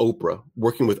learned from Oprah,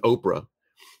 working with Oprah,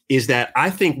 is that I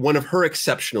think one of her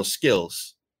exceptional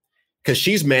skills, because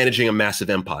she's managing a massive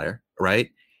empire,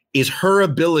 right, is her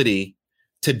ability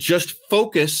to just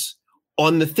focus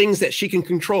on the things that she can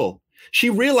control. She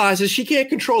realizes she can't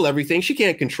control everything. She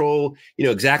can't control,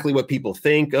 exactly what people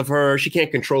think of her. She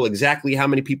can't control exactly how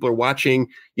many people are watching,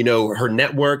 her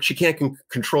network. She can't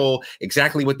control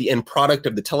exactly what the end product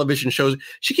of the television shows.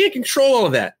 She can't control all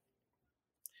of that.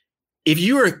 If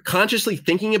you are consciously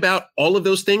thinking about all of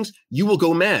those things, you will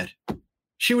go mad.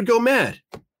 She would go mad.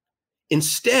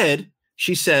 Instead,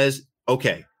 she says,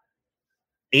 okay,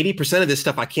 80% of this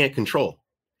stuff I can't control,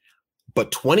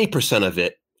 but 20% of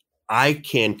it, I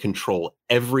can control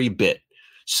every bit.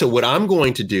 So what I'm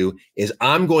going to do is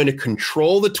I'm going to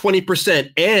control the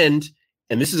 20% and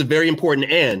this is a very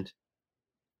important and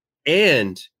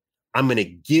I'm going to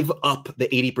give up the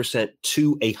 80%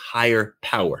 to a higher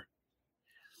power.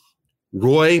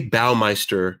 Roy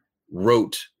Baumeister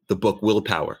wrote the book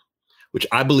Willpower, which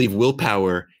I believe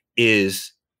willpower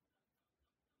is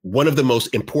one of the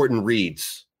most important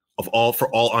reads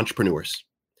for all entrepreneurs.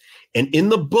 And in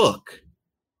the book,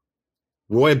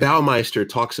 Roy Baumeister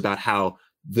talks about how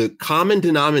the common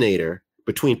denominator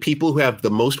between people who have the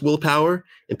most willpower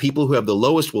and people who have the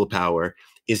lowest willpower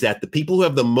is that the people who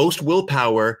have the most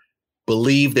willpower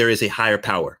believe there is a higher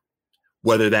power,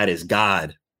 whether that is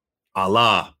God,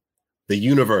 Allah, the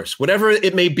universe, whatever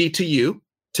it may be to you.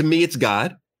 To me, it's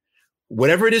God.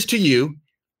 Whatever it is to you,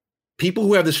 people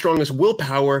who have the strongest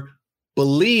willpower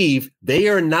believe they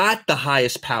are not the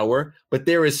highest power, but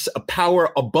there is a power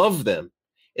above them.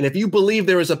 And if you believe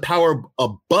there is a power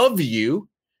above you,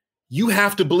 you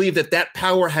have to believe that that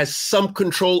power has some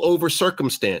control over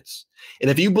circumstance. And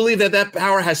if you believe that that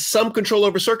power has some control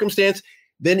over circumstance,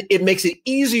 then it makes it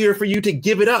easier for you to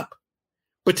give it up.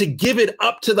 But to give it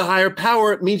up to the higher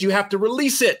power means you have to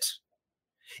release it.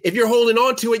 If you're holding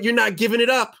on to it, you're not giving it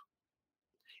up.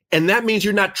 And that means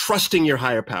you're not trusting your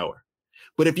higher power.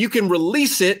 But if you can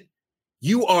release it,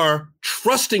 you are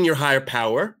trusting your higher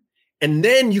power. And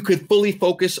then you could fully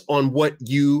focus on what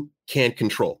you can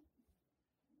control.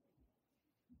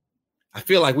 I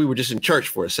feel like we were just in church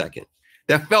for a second.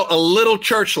 That felt a little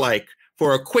church-like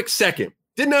for a quick second.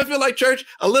 Didn't that feel like church?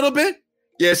 A little bit?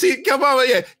 Yeah, see, come on,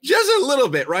 yeah, just a little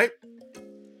bit, right?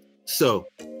 So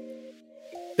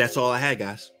that's all I had,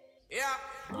 guys. Yeah.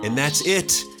 And that's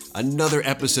it. Another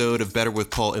episode of Better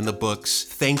with Paul in the books.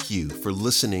 Thank you for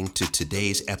listening to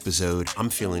today's episode. I'm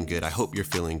feeling good. I hope you're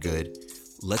feeling good.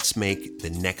 Let's make the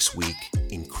next week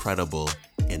incredible.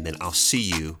 And then I'll see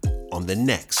you on the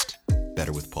next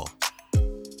Better with Paul.